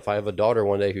fine. If I have a daughter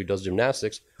one day who does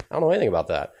gymnastics, I don't know anything about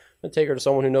that. I'm going to take her to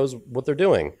someone who knows what they're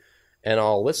doing. And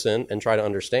I'll listen and try to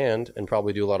understand, and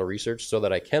probably do a lot of research so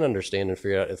that I can understand and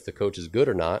figure out if the coach is good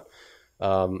or not,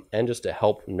 and just to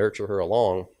help nurture her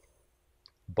along.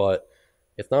 But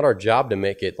it's not our job to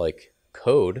make it like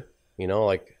code,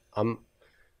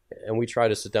 and we try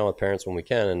to sit down with parents when we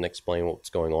can and explain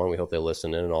what's going on. We hope they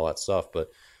listen in and all that stuff,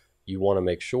 but you want to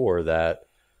make sure that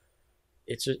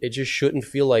it just shouldn't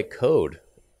feel like code.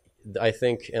 I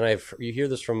think, and you hear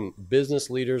this from business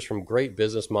leaders, from great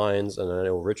business minds, and I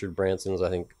know Richard Branson's, I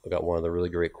think, got one of the really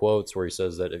great quotes where he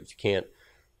says that if you can't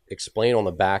explain on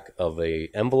the back of a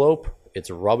envelope,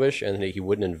 it's rubbish, and he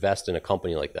wouldn't invest in a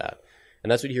company like that.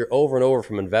 And that's what you hear over and over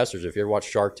from investors. If you ever watch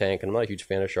Shark Tank, and I'm not a huge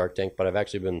fan of Shark Tank, but I've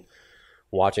actually been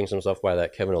watching some stuff by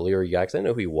that Kevin O'Leary guy, because I didn't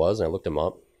know who he was, and I looked him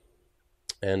up.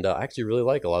 And I actually really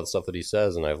like a lot of the stuff that he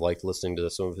says, and I've liked listening to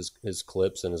some of his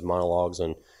clips and his monologues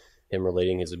and him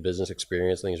relating his business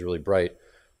experience. I think he's really bright.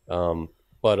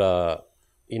 But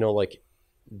like,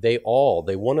 they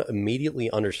want to immediately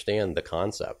understand the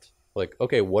concept. Like,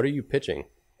 okay, what are you pitching?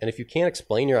 And if you can't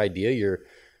explain your idea,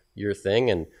 your thing,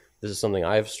 and this is something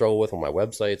I've struggled with on my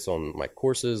websites, on my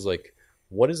courses, like,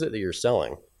 what is it that you're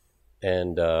selling?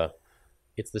 And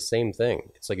it's the same thing.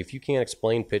 It's like, if you can't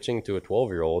explain pitching to a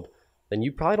 12-year-old, then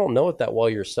you probably don't know it that well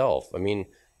yourself. I mean,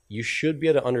 you should be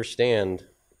able to understand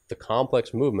the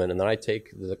complex movement, and then I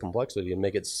take the complexity and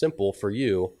make it simple for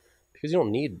you, because you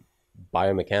don't need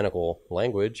biomechanical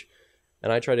language.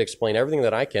 And I try to explain everything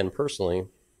that I can personally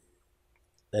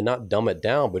and not dumb it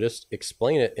down, but just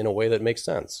explain it in a way that makes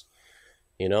sense.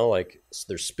 You know, like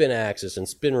there's spin axis and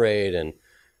spin rate and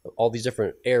all these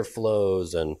different air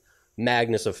flows and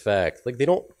Magnus effect. Like they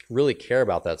don't really care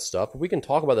about that stuff. But we can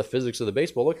talk about the physics of the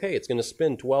baseball. Look, hey, it's going to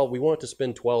spin 12. We want it to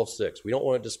spin 12-6. We don't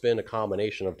want it to spin a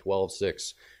combination of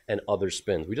 12-6 and other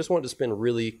spins. We just want it to spin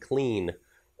really clean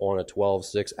on a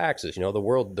 12-6 axis. You know, the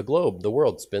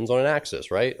world spins on an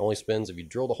axis, right? It only spins if you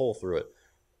drill the hole through it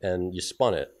and you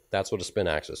spun it. That's what a spin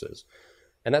axis is.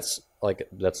 And that's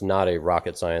not a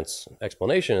rocket science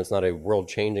explanation. It's not a world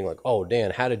changing, like, oh,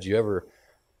 Dan, how did you ever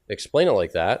explain it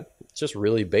like that? It's just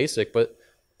really basic, but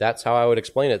that's how I would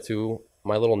explain it to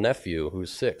my little nephew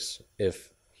who's 6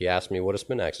 if he asked me what a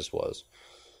spin axis was.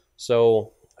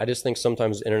 So I just think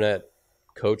sometimes internet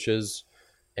coaches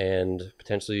and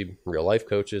potentially real life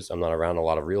coaches, I'm not around a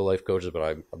lot of real life coaches, but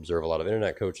I observe a lot of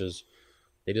internet coaches,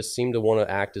 they just seem to want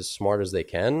to act as smart as they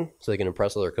can so they can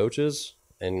impress other coaches.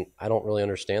 And I don't really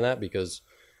understand that, because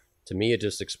to me, it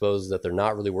just exposes that they're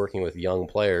not really working with young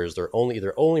players. They're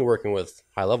only working with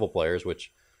high level players,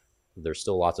 which there's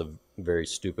still lots of very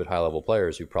stupid high level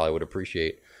players who probably would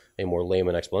appreciate a more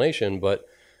layman explanation. But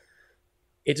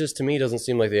it just, to me, doesn't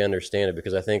seem like they understand it,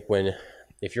 because I think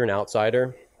if you're an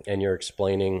outsider and you're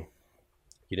explaining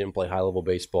you didn't play high level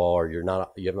baseball, or you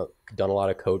haven't done a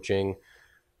lot of coaching,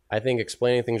 I think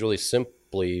explaining things really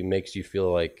simply makes you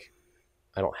feel like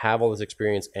I don't have all this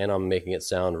experience and I'm making it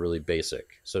sound really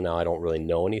basic. So now I don't really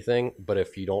know anything. But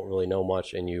if you don't really know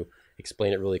much and you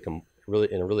explain it really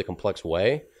in a really complex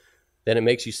way, then it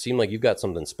makes you seem like you've got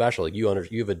something special. Like you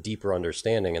have a deeper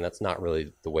understanding, and that's not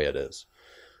really the way it is.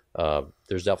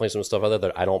 There's definitely some stuff out there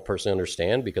that I don't personally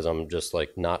understand because I'm just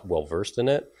like not well versed in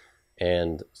it.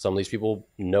 And some of these people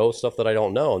know stuff that I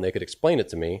don't know, and they could explain it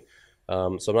to me.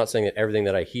 So I'm not saying that everything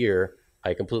that I hear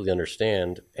I completely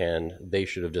understand and they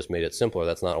should have just made it simpler.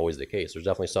 That's not always the case. There's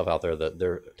definitely stuff out there that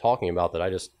they're talking about that I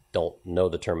just don't know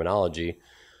the terminology,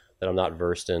 that I'm not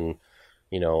versed in,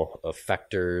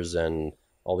 effectors and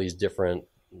all these different,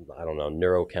 I don't know,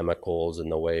 neurochemicals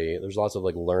and the way there's lots of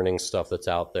like learning stuff that's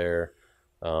out there.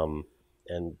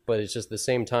 But it's just the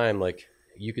same time, like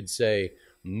you could say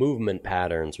movement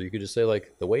patterns, or you could just say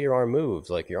like the way your arm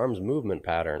moves, like your arm's movement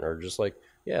pattern, or just like,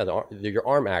 yeah, your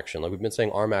arm action. Like we've been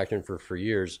saying arm action for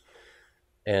years.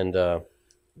 And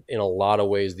in a lot of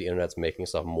ways, the internet's making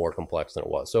stuff more complex than it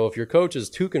was. So if your coach is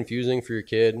too confusing for your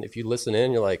kid, if you listen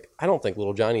in, you're like, I don't think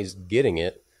little Johnny's getting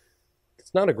it,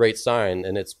 it's not a great sign.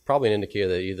 And it's probably an indicator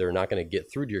that either they're not going to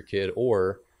get through to your kid,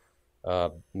 or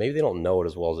maybe they don't know it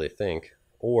as well as they think,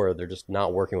 or they're just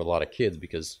not working with a lot of kids,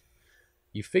 because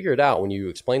you figure it out when you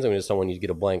explain something to someone, you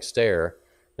get a blank stare.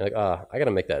 You're like, I got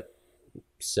to make that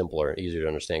simpler and easier to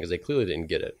understand, because they clearly didn't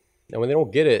get it. And when they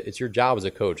don't get it, it's your job as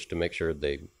a coach to make sure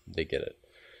they get it.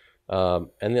 And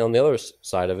then on the other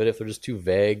side of it, if they're just too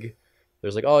vague,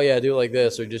 there's like, oh yeah, do it like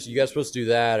this, or just you guys supposed to do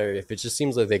that, or if it just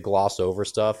seems like they gloss over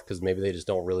stuff because maybe they just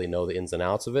don't really know the ins and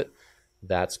outs of it,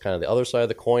 that's kind of the other side of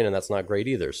the coin, and that's not great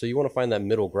either. So you want to find that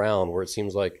middle ground where it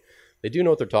seems like they do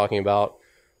know what they're talking about.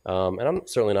 And I'm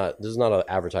certainly not, this is not an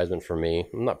advertisement for me.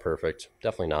 I'm not perfect,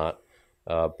 definitely not.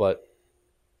 But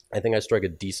I think I strike a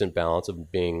decent balance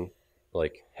of being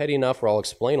like heady enough where I'll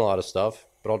explain a lot of stuff,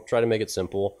 but I'll try to make it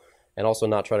simple, and also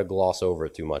not try to gloss over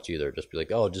it too much either. Just be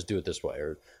like, oh, just do it this way,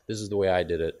 or this is the way I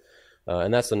did it.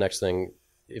 And that's the next thing.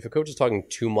 If a coach is talking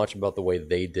too much about the way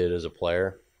they did as a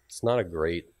player, it's not a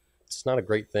great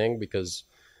thing, because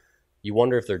you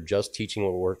wonder if they're just teaching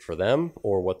what worked for them,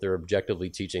 or what they're objectively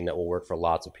teaching that will work for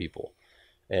lots of people.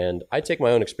 And I take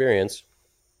my own experience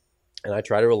and I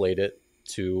try to relate it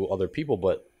to other people,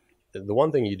 but the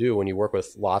one thing you do when you work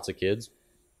with lots of kids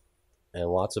and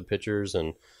lots of pitchers,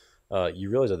 and you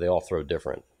realize that they all throw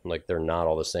different. Like they're not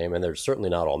all the same, and they're certainly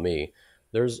not all me.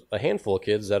 There's a handful of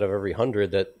kids out of every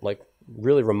 100 that like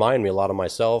really remind me a lot of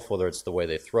myself, whether it's the way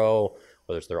they throw,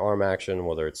 whether it's their arm action,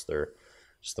 whether it's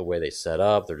just the way they set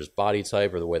up, they're just body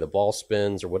type, or the way the ball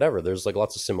spins, or whatever. There's like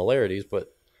lots of similarities,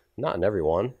 but not in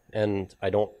everyone. And I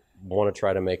don't want to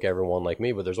try to make everyone like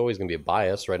me, but there's always going to be a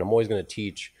bias, right? I'm always going to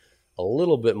teach a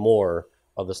little bit more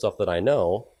of the stuff that I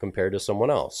know compared to someone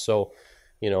else. So,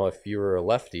 if you were a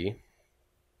lefty,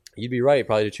 you'd be right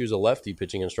probably to choose a lefty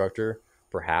pitching instructor,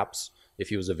 perhaps, if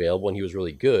he was available and he was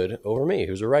really good, over me,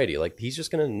 who's a righty. Like he's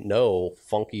just going to know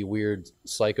funky, weird,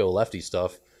 psycho lefty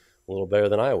stuff a little better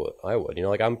than I would.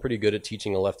 Like I'm pretty good at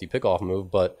teaching a lefty pickoff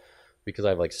move, but because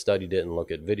I've like studied it and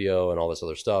looked at video and all this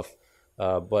other stuff,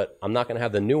 but I'm not going to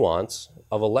have the nuance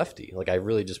of a lefty. Like I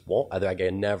really just won't. I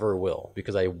never will,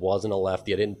 because I wasn't a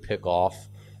lefty. I didn't pick off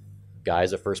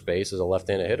guys at first base as a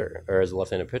left-handed hitter or as a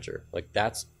left-handed pitcher. Like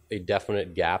that's a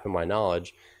definite gap in my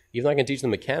knowledge. Even though I can teach the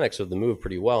mechanics of the move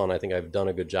pretty well, and I think I've done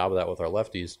a good job of that with our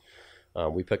lefties.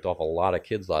 We picked off a lot of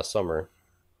kids last summer,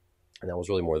 and that was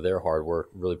really more their hard work,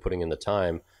 really putting in the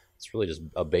time. It's really just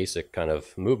a basic kind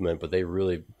of movement, but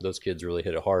those kids really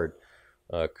hit it hard.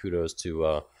 Kudos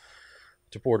to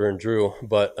Porter and Drew,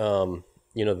 but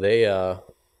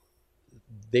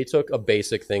they took a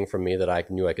basic thing from me that I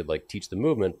knew I could like teach the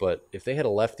movement. But if they had a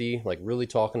lefty like really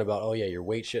talking about, oh yeah, your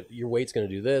weight's going to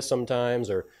do this sometimes,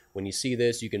 or when you see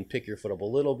this, you can pick your foot up a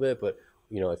little bit, but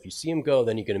if you see him go,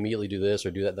 then you can immediately do this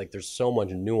or do that. Like there's so much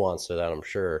nuance to that, I'm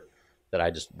sure, that I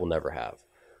just will never have.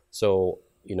 So,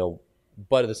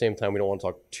 but at the same time, we don't want to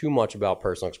talk too much about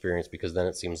personal experience, because then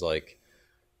it seems like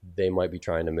they might be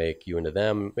trying to make you into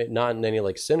them, not in any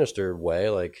like sinister way.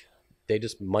 Like they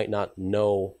just might not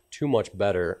know too much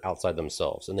better outside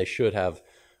themselves, and they should have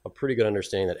a pretty good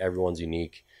understanding that everyone's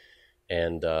unique,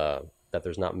 and that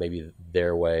there's not maybe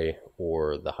their way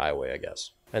or the highway, I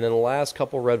guess. And then the last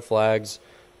couple red flags,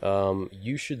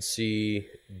 you should see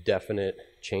definite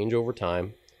change over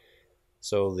time.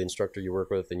 So the instructor you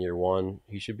work with in year 1,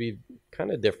 he should be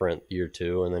kind of different year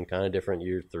 2, and then kind of different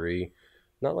year 3.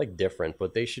 Not like different,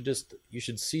 but you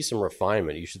should see some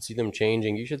refinement. You should see them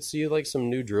changing. You should see like some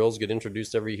new drills get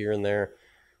introduced every here and there.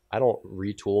 I don't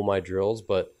retool my drills,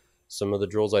 but some of the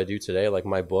drills I do today, like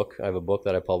my book, I have a book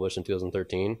that I published in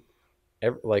 2013.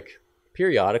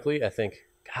 Periodically, I think,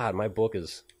 God, my book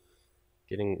is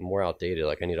getting more outdated.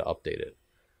 Like I need to update it.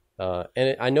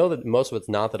 I know that most of it's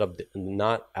not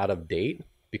out of date,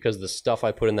 because the stuff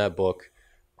I put in that book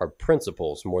are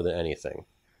principles more than anything.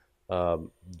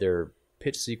 They're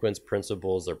pitch sequence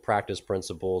principles, they're practice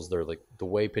principles, they're like the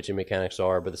way pitching mechanics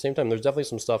are. But at the same time, there's definitely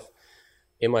some stuff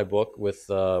in my book with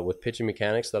pitching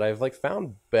mechanics that I've like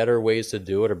found better ways to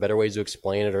do it, or better ways to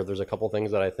explain it, or there's a couple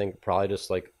things that I think probably just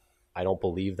like I don't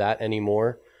believe that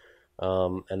anymore.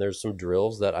 And there's some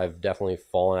drills that I've definitely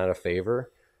fallen out of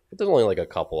favor, but there's only like a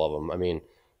couple of them. I mean,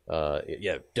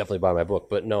 yeah, definitely buy my book,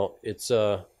 but no, it's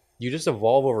you just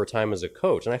evolve over time as a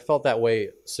coach. And I felt that way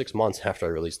 6 months after I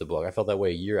released the book. I felt that way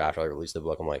a year after I released the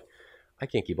book. I'm like, I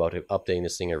can't keep updating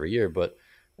this thing every year, but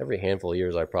every handful of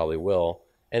years I probably will.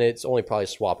 And it's only probably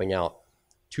swapping out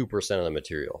 2% of the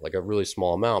material, like a really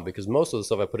small amount, because most of the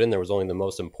stuff I put in there was only the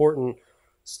most important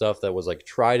stuff that was like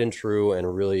tried and true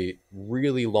and really,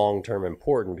 really long-term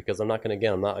important, because I'm not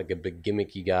like a big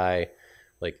gimmicky guy,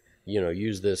 like,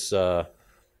 use this, I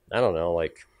don't know,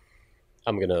 like,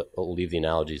 I'm going to leave the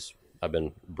analogies. I've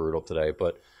been brutal today,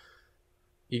 but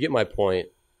you get my point.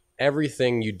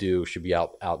 Everything you do should be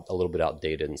out a little bit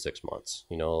outdated in 6 months.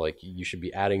 Like you should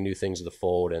be adding new things to the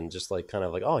fold, and just like kind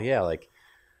of like, oh yeah, like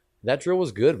that drill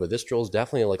was good, but this drill is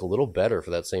definitely like a little better for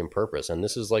that same purpose. And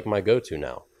this is like my go-to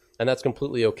now. And that's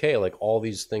completely okay. Like all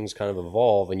these things kind of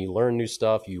evolve, and you learn new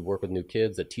stuff. You work with new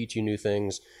kids that teach you new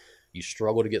things. You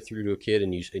struggle to get through to a kid,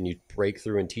 and you break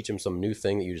through and teach them some new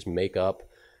thing that you just make up.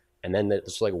 And then it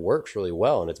just like works really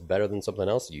well, and it's better than something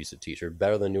else that you used to teach, or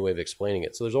better than a new way of explaining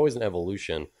it. So there's always an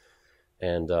evolution,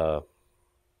 and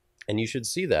you should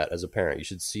see that as a parent. You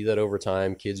should see that over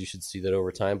time. Kids, you should see that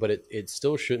over time, but it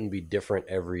still shouldn't be different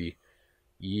every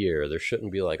year. There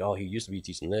shouldn't be like, oh, he used to be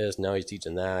teaching this, now he's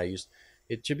teaching that.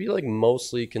 It should be like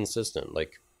mostly consistent,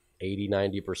 like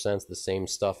 80-90% the same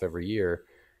stuff every year,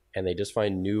 and they just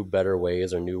find new, better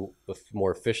ways, or new,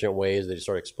 more efficient ways. They just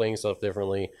start explaining stuff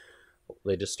differently.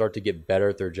 They just start to get better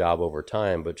at their job over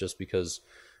time. But just because,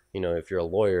 if you're a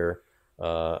lawyer,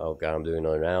 oh God, I'm doing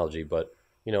another analogy, but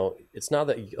it's not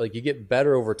that like you get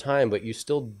better over time, but you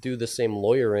still do the same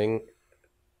lawyering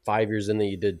 5 years in that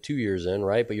you did 2 years in,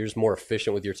 right? But you're just more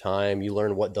efficient with your time. You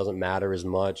learn what doesn't matter as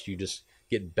much. You just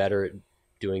get better at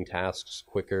doing tasks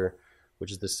quicker,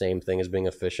 which is the same thing as being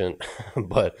efficient.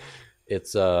 But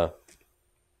it's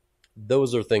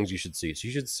those are things you should see. So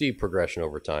you should see progression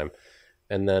over time.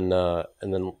 And then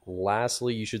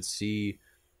lastly, you should see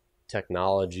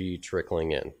technology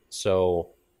trickling in. So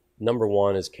number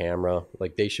one is camera.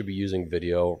 Like they should be using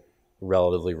video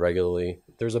relatively regularly.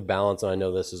 There's a balance, and I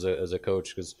know this as a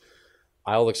coach, because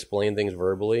I'll explain things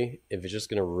verbally if it's just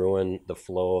going to ruin the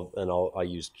flow and I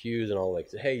use cues, and I'll like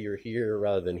say, hey, you're here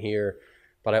rather than here.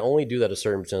 But I only do that a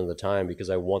certain percent of the time, because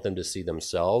I want them to see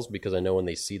themselves, because I know when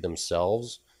they see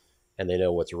themselves and they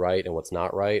know what's right and what's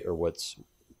not right, or what's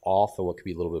off and what could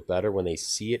be a little bit better, when they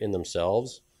see it in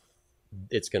themselves,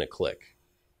 it's going to click.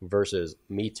 Versus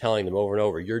me telling them over and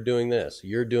over, you're doing this,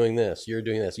 you're doing this, you're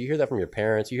doing this. You hear that from your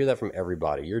parents, you hear that from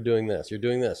everybody. You're doing this, you're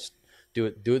doing this. Do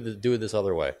it this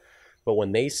other way. But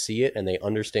when they see it and they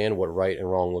understand what right and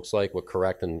wrong looks like, what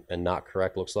correct and not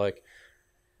correct looks like,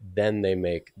 then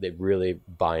they really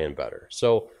buy in better.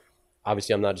 So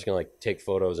obviously I'm not just going to like take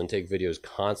photos and take videos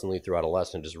constantly throughout a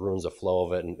lesson. It just ruins the flow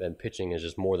of it. And pitching is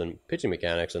just more than pitching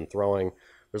mechanics and throwing.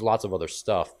 There's lots of other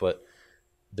stuff, but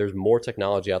there's more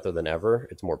technology out there than ever.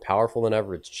 It's more powerful than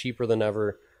ever. It's cheaper than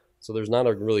ever. So there's not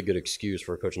a really good excuse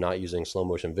for a coach not using slow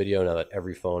motion video now that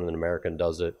every phone in America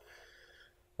does it.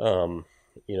 There's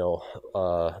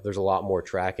a lot more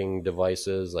tracking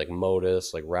devices like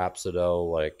Modus, like Rapsodo,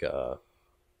 like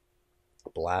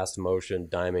Blast Motion,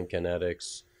 Diamond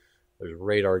Kinetics. There's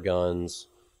radar guns.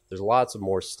 There's lots of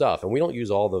more stuff, and we don't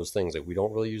use all those things. Like we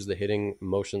don't really use the hitting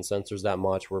motion sensors that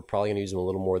much. We're probably going to use them a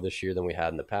little more this year than we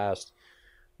had in the past.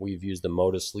 We've used the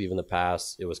Modus sleeve in the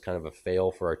past. It was kind of a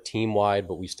fail for our team wide,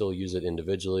 but we still use it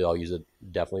individually. I'll use it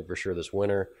definitely for sure this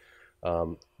winter.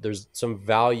 There's some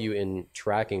value in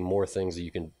tracking more things that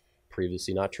you can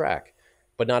previously not track,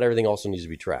 but not everything also needs to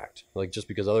be tracked. Like just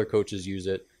because other coaches use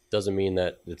it doesn't mean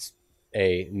that it's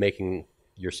making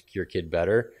your kid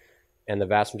better. And the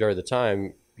vast majority of the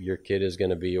time, your kid is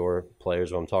going to be, or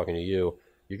players, when I'm talking to you,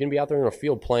 you're going to be out there in a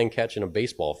field playing catch in a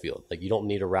baseball field. Like you don't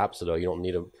need a Rapsodo.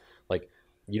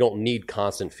 You don't need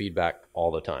constant feedback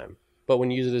all the time. But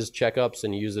when you use it as checkups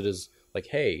and you use it as like,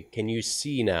 hey, can you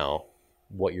see now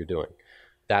what you're doing?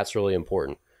 That's really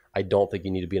important. I don't think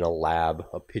you need to be in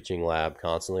a pitching lab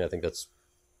constantly. I think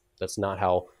that's not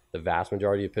how the vast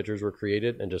majority of pitchers were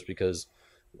created. And just because,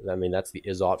 that's the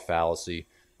Izot fallacy.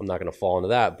 I'm not going to fall into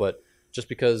that. But just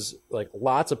because like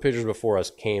lots of pitchers before us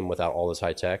came without all this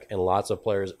high tech, and lots of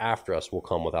players after us will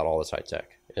come without all this high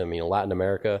tech. Latin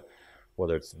America,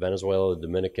 whether it's Venezuela,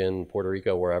 Dominican, Puerto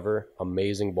Rico, wherever,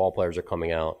 amazing ball players are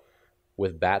coming out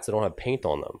with bats that don't have paint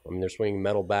on them. They're swinging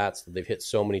metal bats that they've hit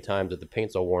so many times that the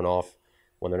paint's all worn off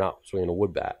when they're not swinging a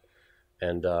wood bat.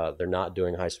 And they're not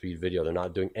doing high-speed video. They're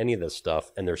not doing any of this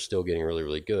stuff, and they're still getting really,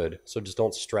 really good. So just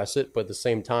don't stress it. But at the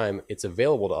same time, it's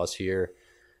available to us here.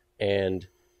 And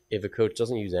if a coach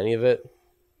doesn't use any of it,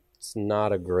 it's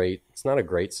not a great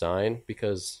sign,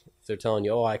 because if they're telling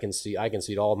you, oh, I can see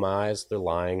it all with my eyes, they're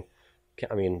lying.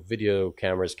 Video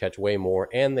cameras catch way more.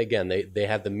 And again, they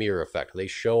have the mirror effect. They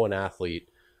show an athlete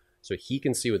so he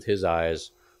can see with his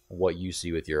eyes what you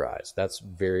see with your eyes. That's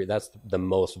the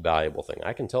most valuable thing.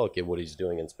 I can tell a kid what he's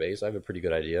doing in space. I have a pretty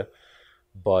good idea,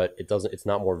 but it's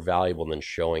not more valuable than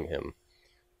showing him.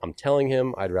 I'm telling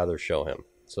him, I'd rather show him.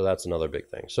 So that's another big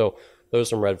thing. So those are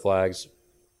some red flags.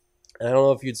 And I don't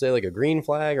know if you'd say like a green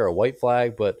flag or a white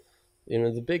flag, but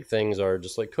the big things are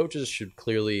just like coaches should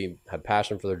clearly have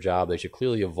passion for their job. They should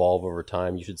clearly evolve over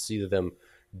time. You should see them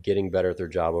getting better at their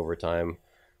job over time,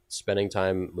 spending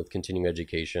time with continuing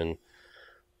education.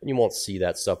 And you won't see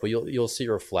that stuff, but you'll see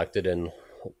reflected in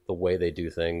the way they do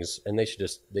things. And they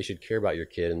should care about your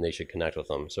kid, and they should connect with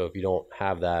them. So if you don't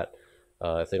have that,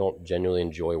 if they don't genuinely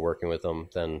enjoy working with them,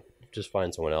 then just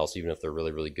find someone else, even if they're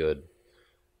really, really good.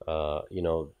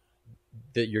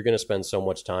 That you're going to spend so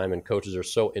much time, and coaches are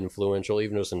so influential,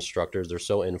 even as instructors, they're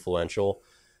so influential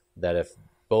that if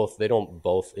they don't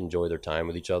both enjoy their time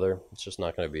with each other, it's just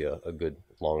not going to be a good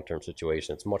long-term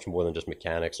situation. It's much more than just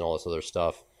mechanics and all this other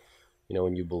stuff.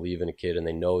 When you believe in a kid and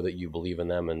they know that you believe in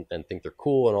them and think they're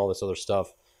cool and all this other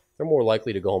stuff, they're more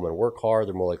likely to go home and work hard.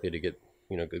 They're more likely to get,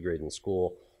 good grades in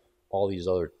school. All these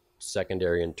other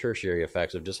secondary and tertiary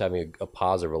effects of just having a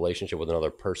positive relationship with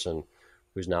another person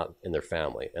who's not in their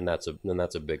family. And that's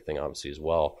a big thing, obviously, as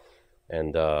well.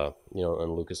 And,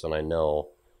 and Lucas and I know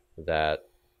that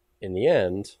in the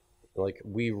end, like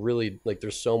we really, like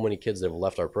there's so many kids that have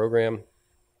left our program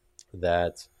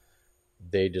that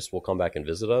they just will come back and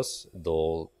visit us.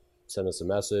 They'll send us a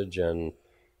message and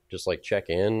just like check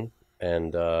in.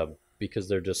 And because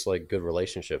they're just like good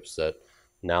relationships that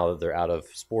now that they're out of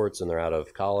sports and they're out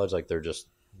of college, like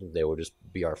they will just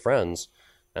be our friends.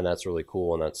 And that's really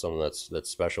cool. And that's something that's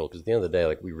special. Because at the end of the day,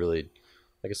 like we really,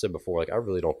 like I said before, like I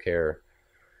really don't care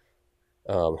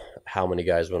how many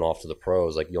guys went off to the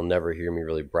pros. Like you'll never hear me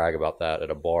really brag about that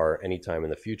at a bar anytime in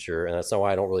the future. And that's not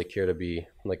why I don't really care to be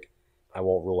like, I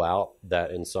won't rule out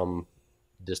that in some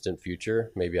distant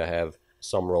future, maybe I have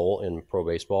some role in pro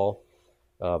baseball,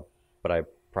 but I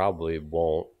probably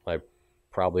won't. I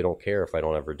probably don't care if I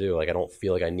don't ever do. Like I don't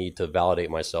feel like I need to validate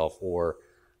myself, or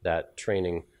that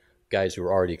training guys who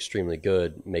are already extremely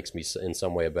good makes me in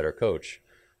some way a better coach.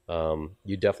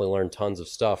 You definitely learn tons of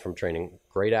stuff from training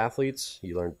great athletes.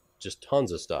 You learn just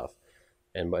tons of stuff.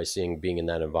 And by being in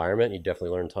that environment, you definitely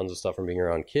learn tons of stuff from being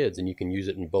around kids, and you can use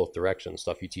it in both directions.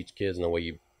 Stuff you teach kids and the way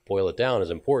you boil it down is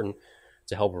important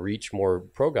to help reach more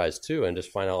pro guys too, and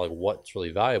just find out like what's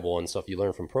really valuable, and stuff you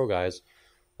learn from pro guys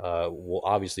will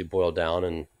obviously boil down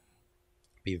and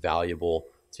be valuable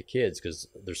to kids, because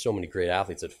there's so many great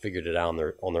athletes that figured it out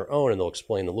on their own, and they'll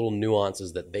explain the little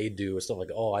nuances that they do and stuff like,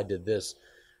 oh, I did this.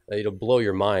 It'll blow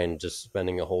your mind just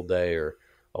spending a whole day or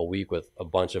a week with a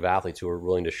bunch of athletes who are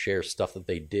willing to share stuff that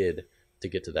they did to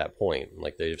get to that point.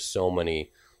 Like, they have so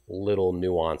many little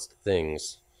nuanced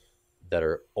things that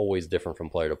are always different from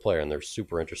player to player, and they're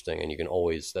super interesting. And you can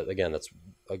always, that's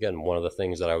one of the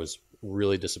things that I was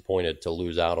really disappointed to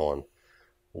lose out on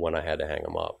when I had to hang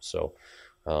them up. So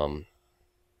I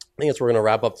think that's where we're going to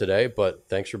wrap up today, but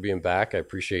thanks for being back. I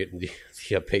appreciate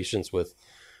the patience with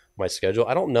my schedule.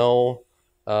 I don't know.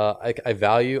 I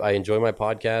enjoy my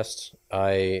podcast.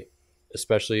 I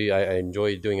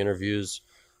enjoy doing interviews.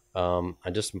 I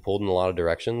just am pulled in a lot of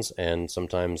directions, and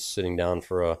sometimes sitting down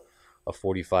for a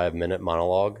 45-minute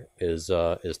monologue is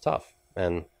tough.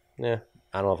 And I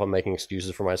don't know if I'm making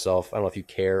excuses for myself. I don't know if you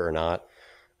care or not.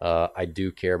 I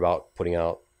do care about putting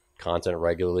out content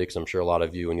regularly, because I'm sure a lot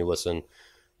of you, when you listen,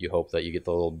 you hope that you get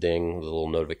the little ding, the little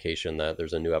notification that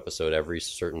there's a new episode every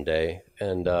certain day.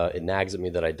 And it nags at me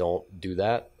that I don't do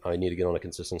that. I need to get on a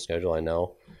consistent schedule, I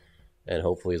know. And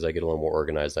hopefully as I get a little more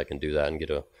organized, I can do that and get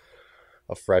a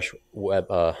fresh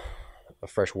webisode,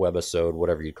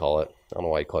 whatever you call it. I don't know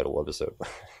why you call it a webisode.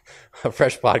 A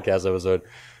fresh podcast episode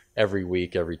every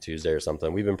week, every Tuesday or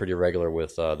something. We've been pretty regular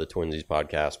with the Twinsies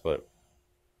podcast. But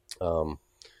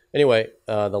anyway,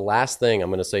 the last thing I'm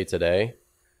going to say today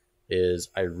is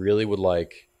I really would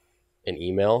like an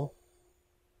email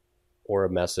or a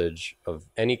message of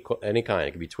any kind.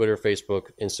 It could be Twitter,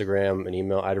 Facebook, Instagram, an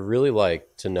email. I'd really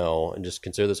like to know, and just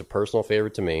consider this a personal favor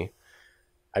to me,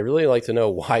 I'd really like to know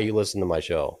why you listen to my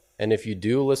show. And if you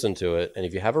do listen to it, and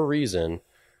if you have a reason,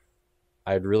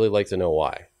 I'd really like to know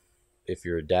why. If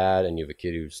you're a dad and you have a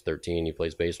kid who's 13, he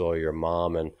plays baseball, or you're a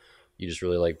mom and you just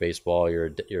really like baseball,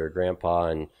 you're a grandpa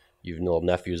and you've little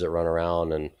nephews that run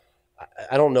around, and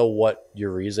I don't know what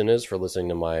your reason is for listening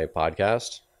to my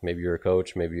podcast. Maybe you're a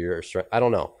coach, maybe you're a strength, I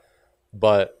don't know.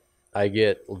 But I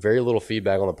get very little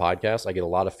feedback on the podcast. I get a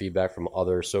lot of feedback from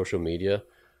other social media,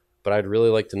 but I'd really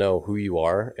like to know who you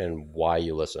are and why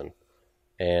you listen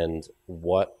and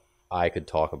what I could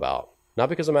talk about. Not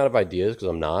because I'm out of ideas, because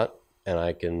I'm not, and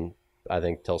I can, I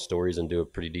think, tell stories and do a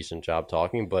pretty decent job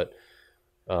talking, but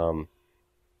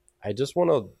I just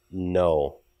want to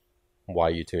know why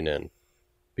you tune in.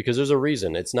 Because there's a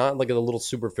reason. It's not like a little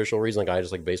superficial reason, like I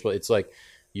just like baseball. It's like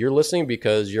you're listening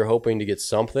because you're hoping to get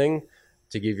something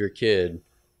to give your kid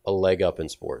a leg up in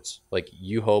sports. Like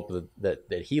you hope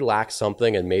that he lacks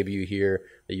something, and maybe you hear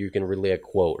that you can relay a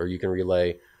quote, or you can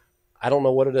relay, I don't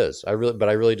know what it is. I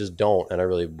really just don't, and I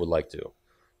really would like to.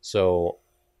 So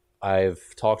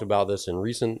I've talked about this in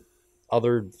recent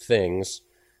other things,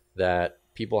 that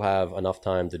people have enough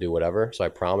time to do whatever. So I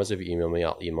promise if you email me,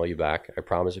 I'll email you back. I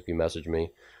promise if you message me,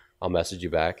 I'll message you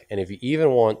back. And if you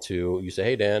even want to, you say,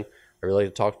 hey, Dan, I really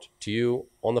like to talk to you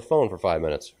on the phone for 5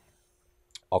 minutes,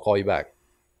 I'll call you back.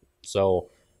 So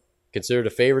consider it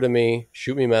a favor to me.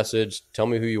 Shoot me a message. Tell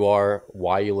me who you are,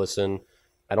 why you listen.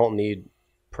 I don't need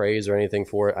praise or anything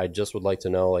for it. I just would like to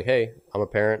know, like, hey, I'm a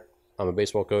parent. I'm a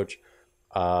baseball coach.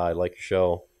 I like your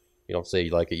show. You don't say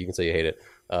you like it. You can say you hate it.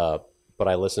 But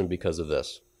I listen because of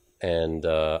this. And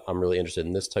I'm really interested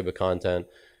in this type of content.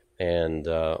 And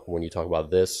when you talk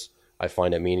about this, I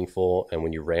find it meaningful. And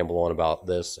when you ramble on about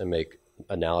this and make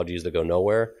analogies that go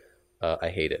nowhere, I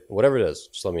hate it. Whatever it is,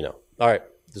 just let me know. All right.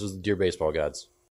 This was the Dear Baseball Gods.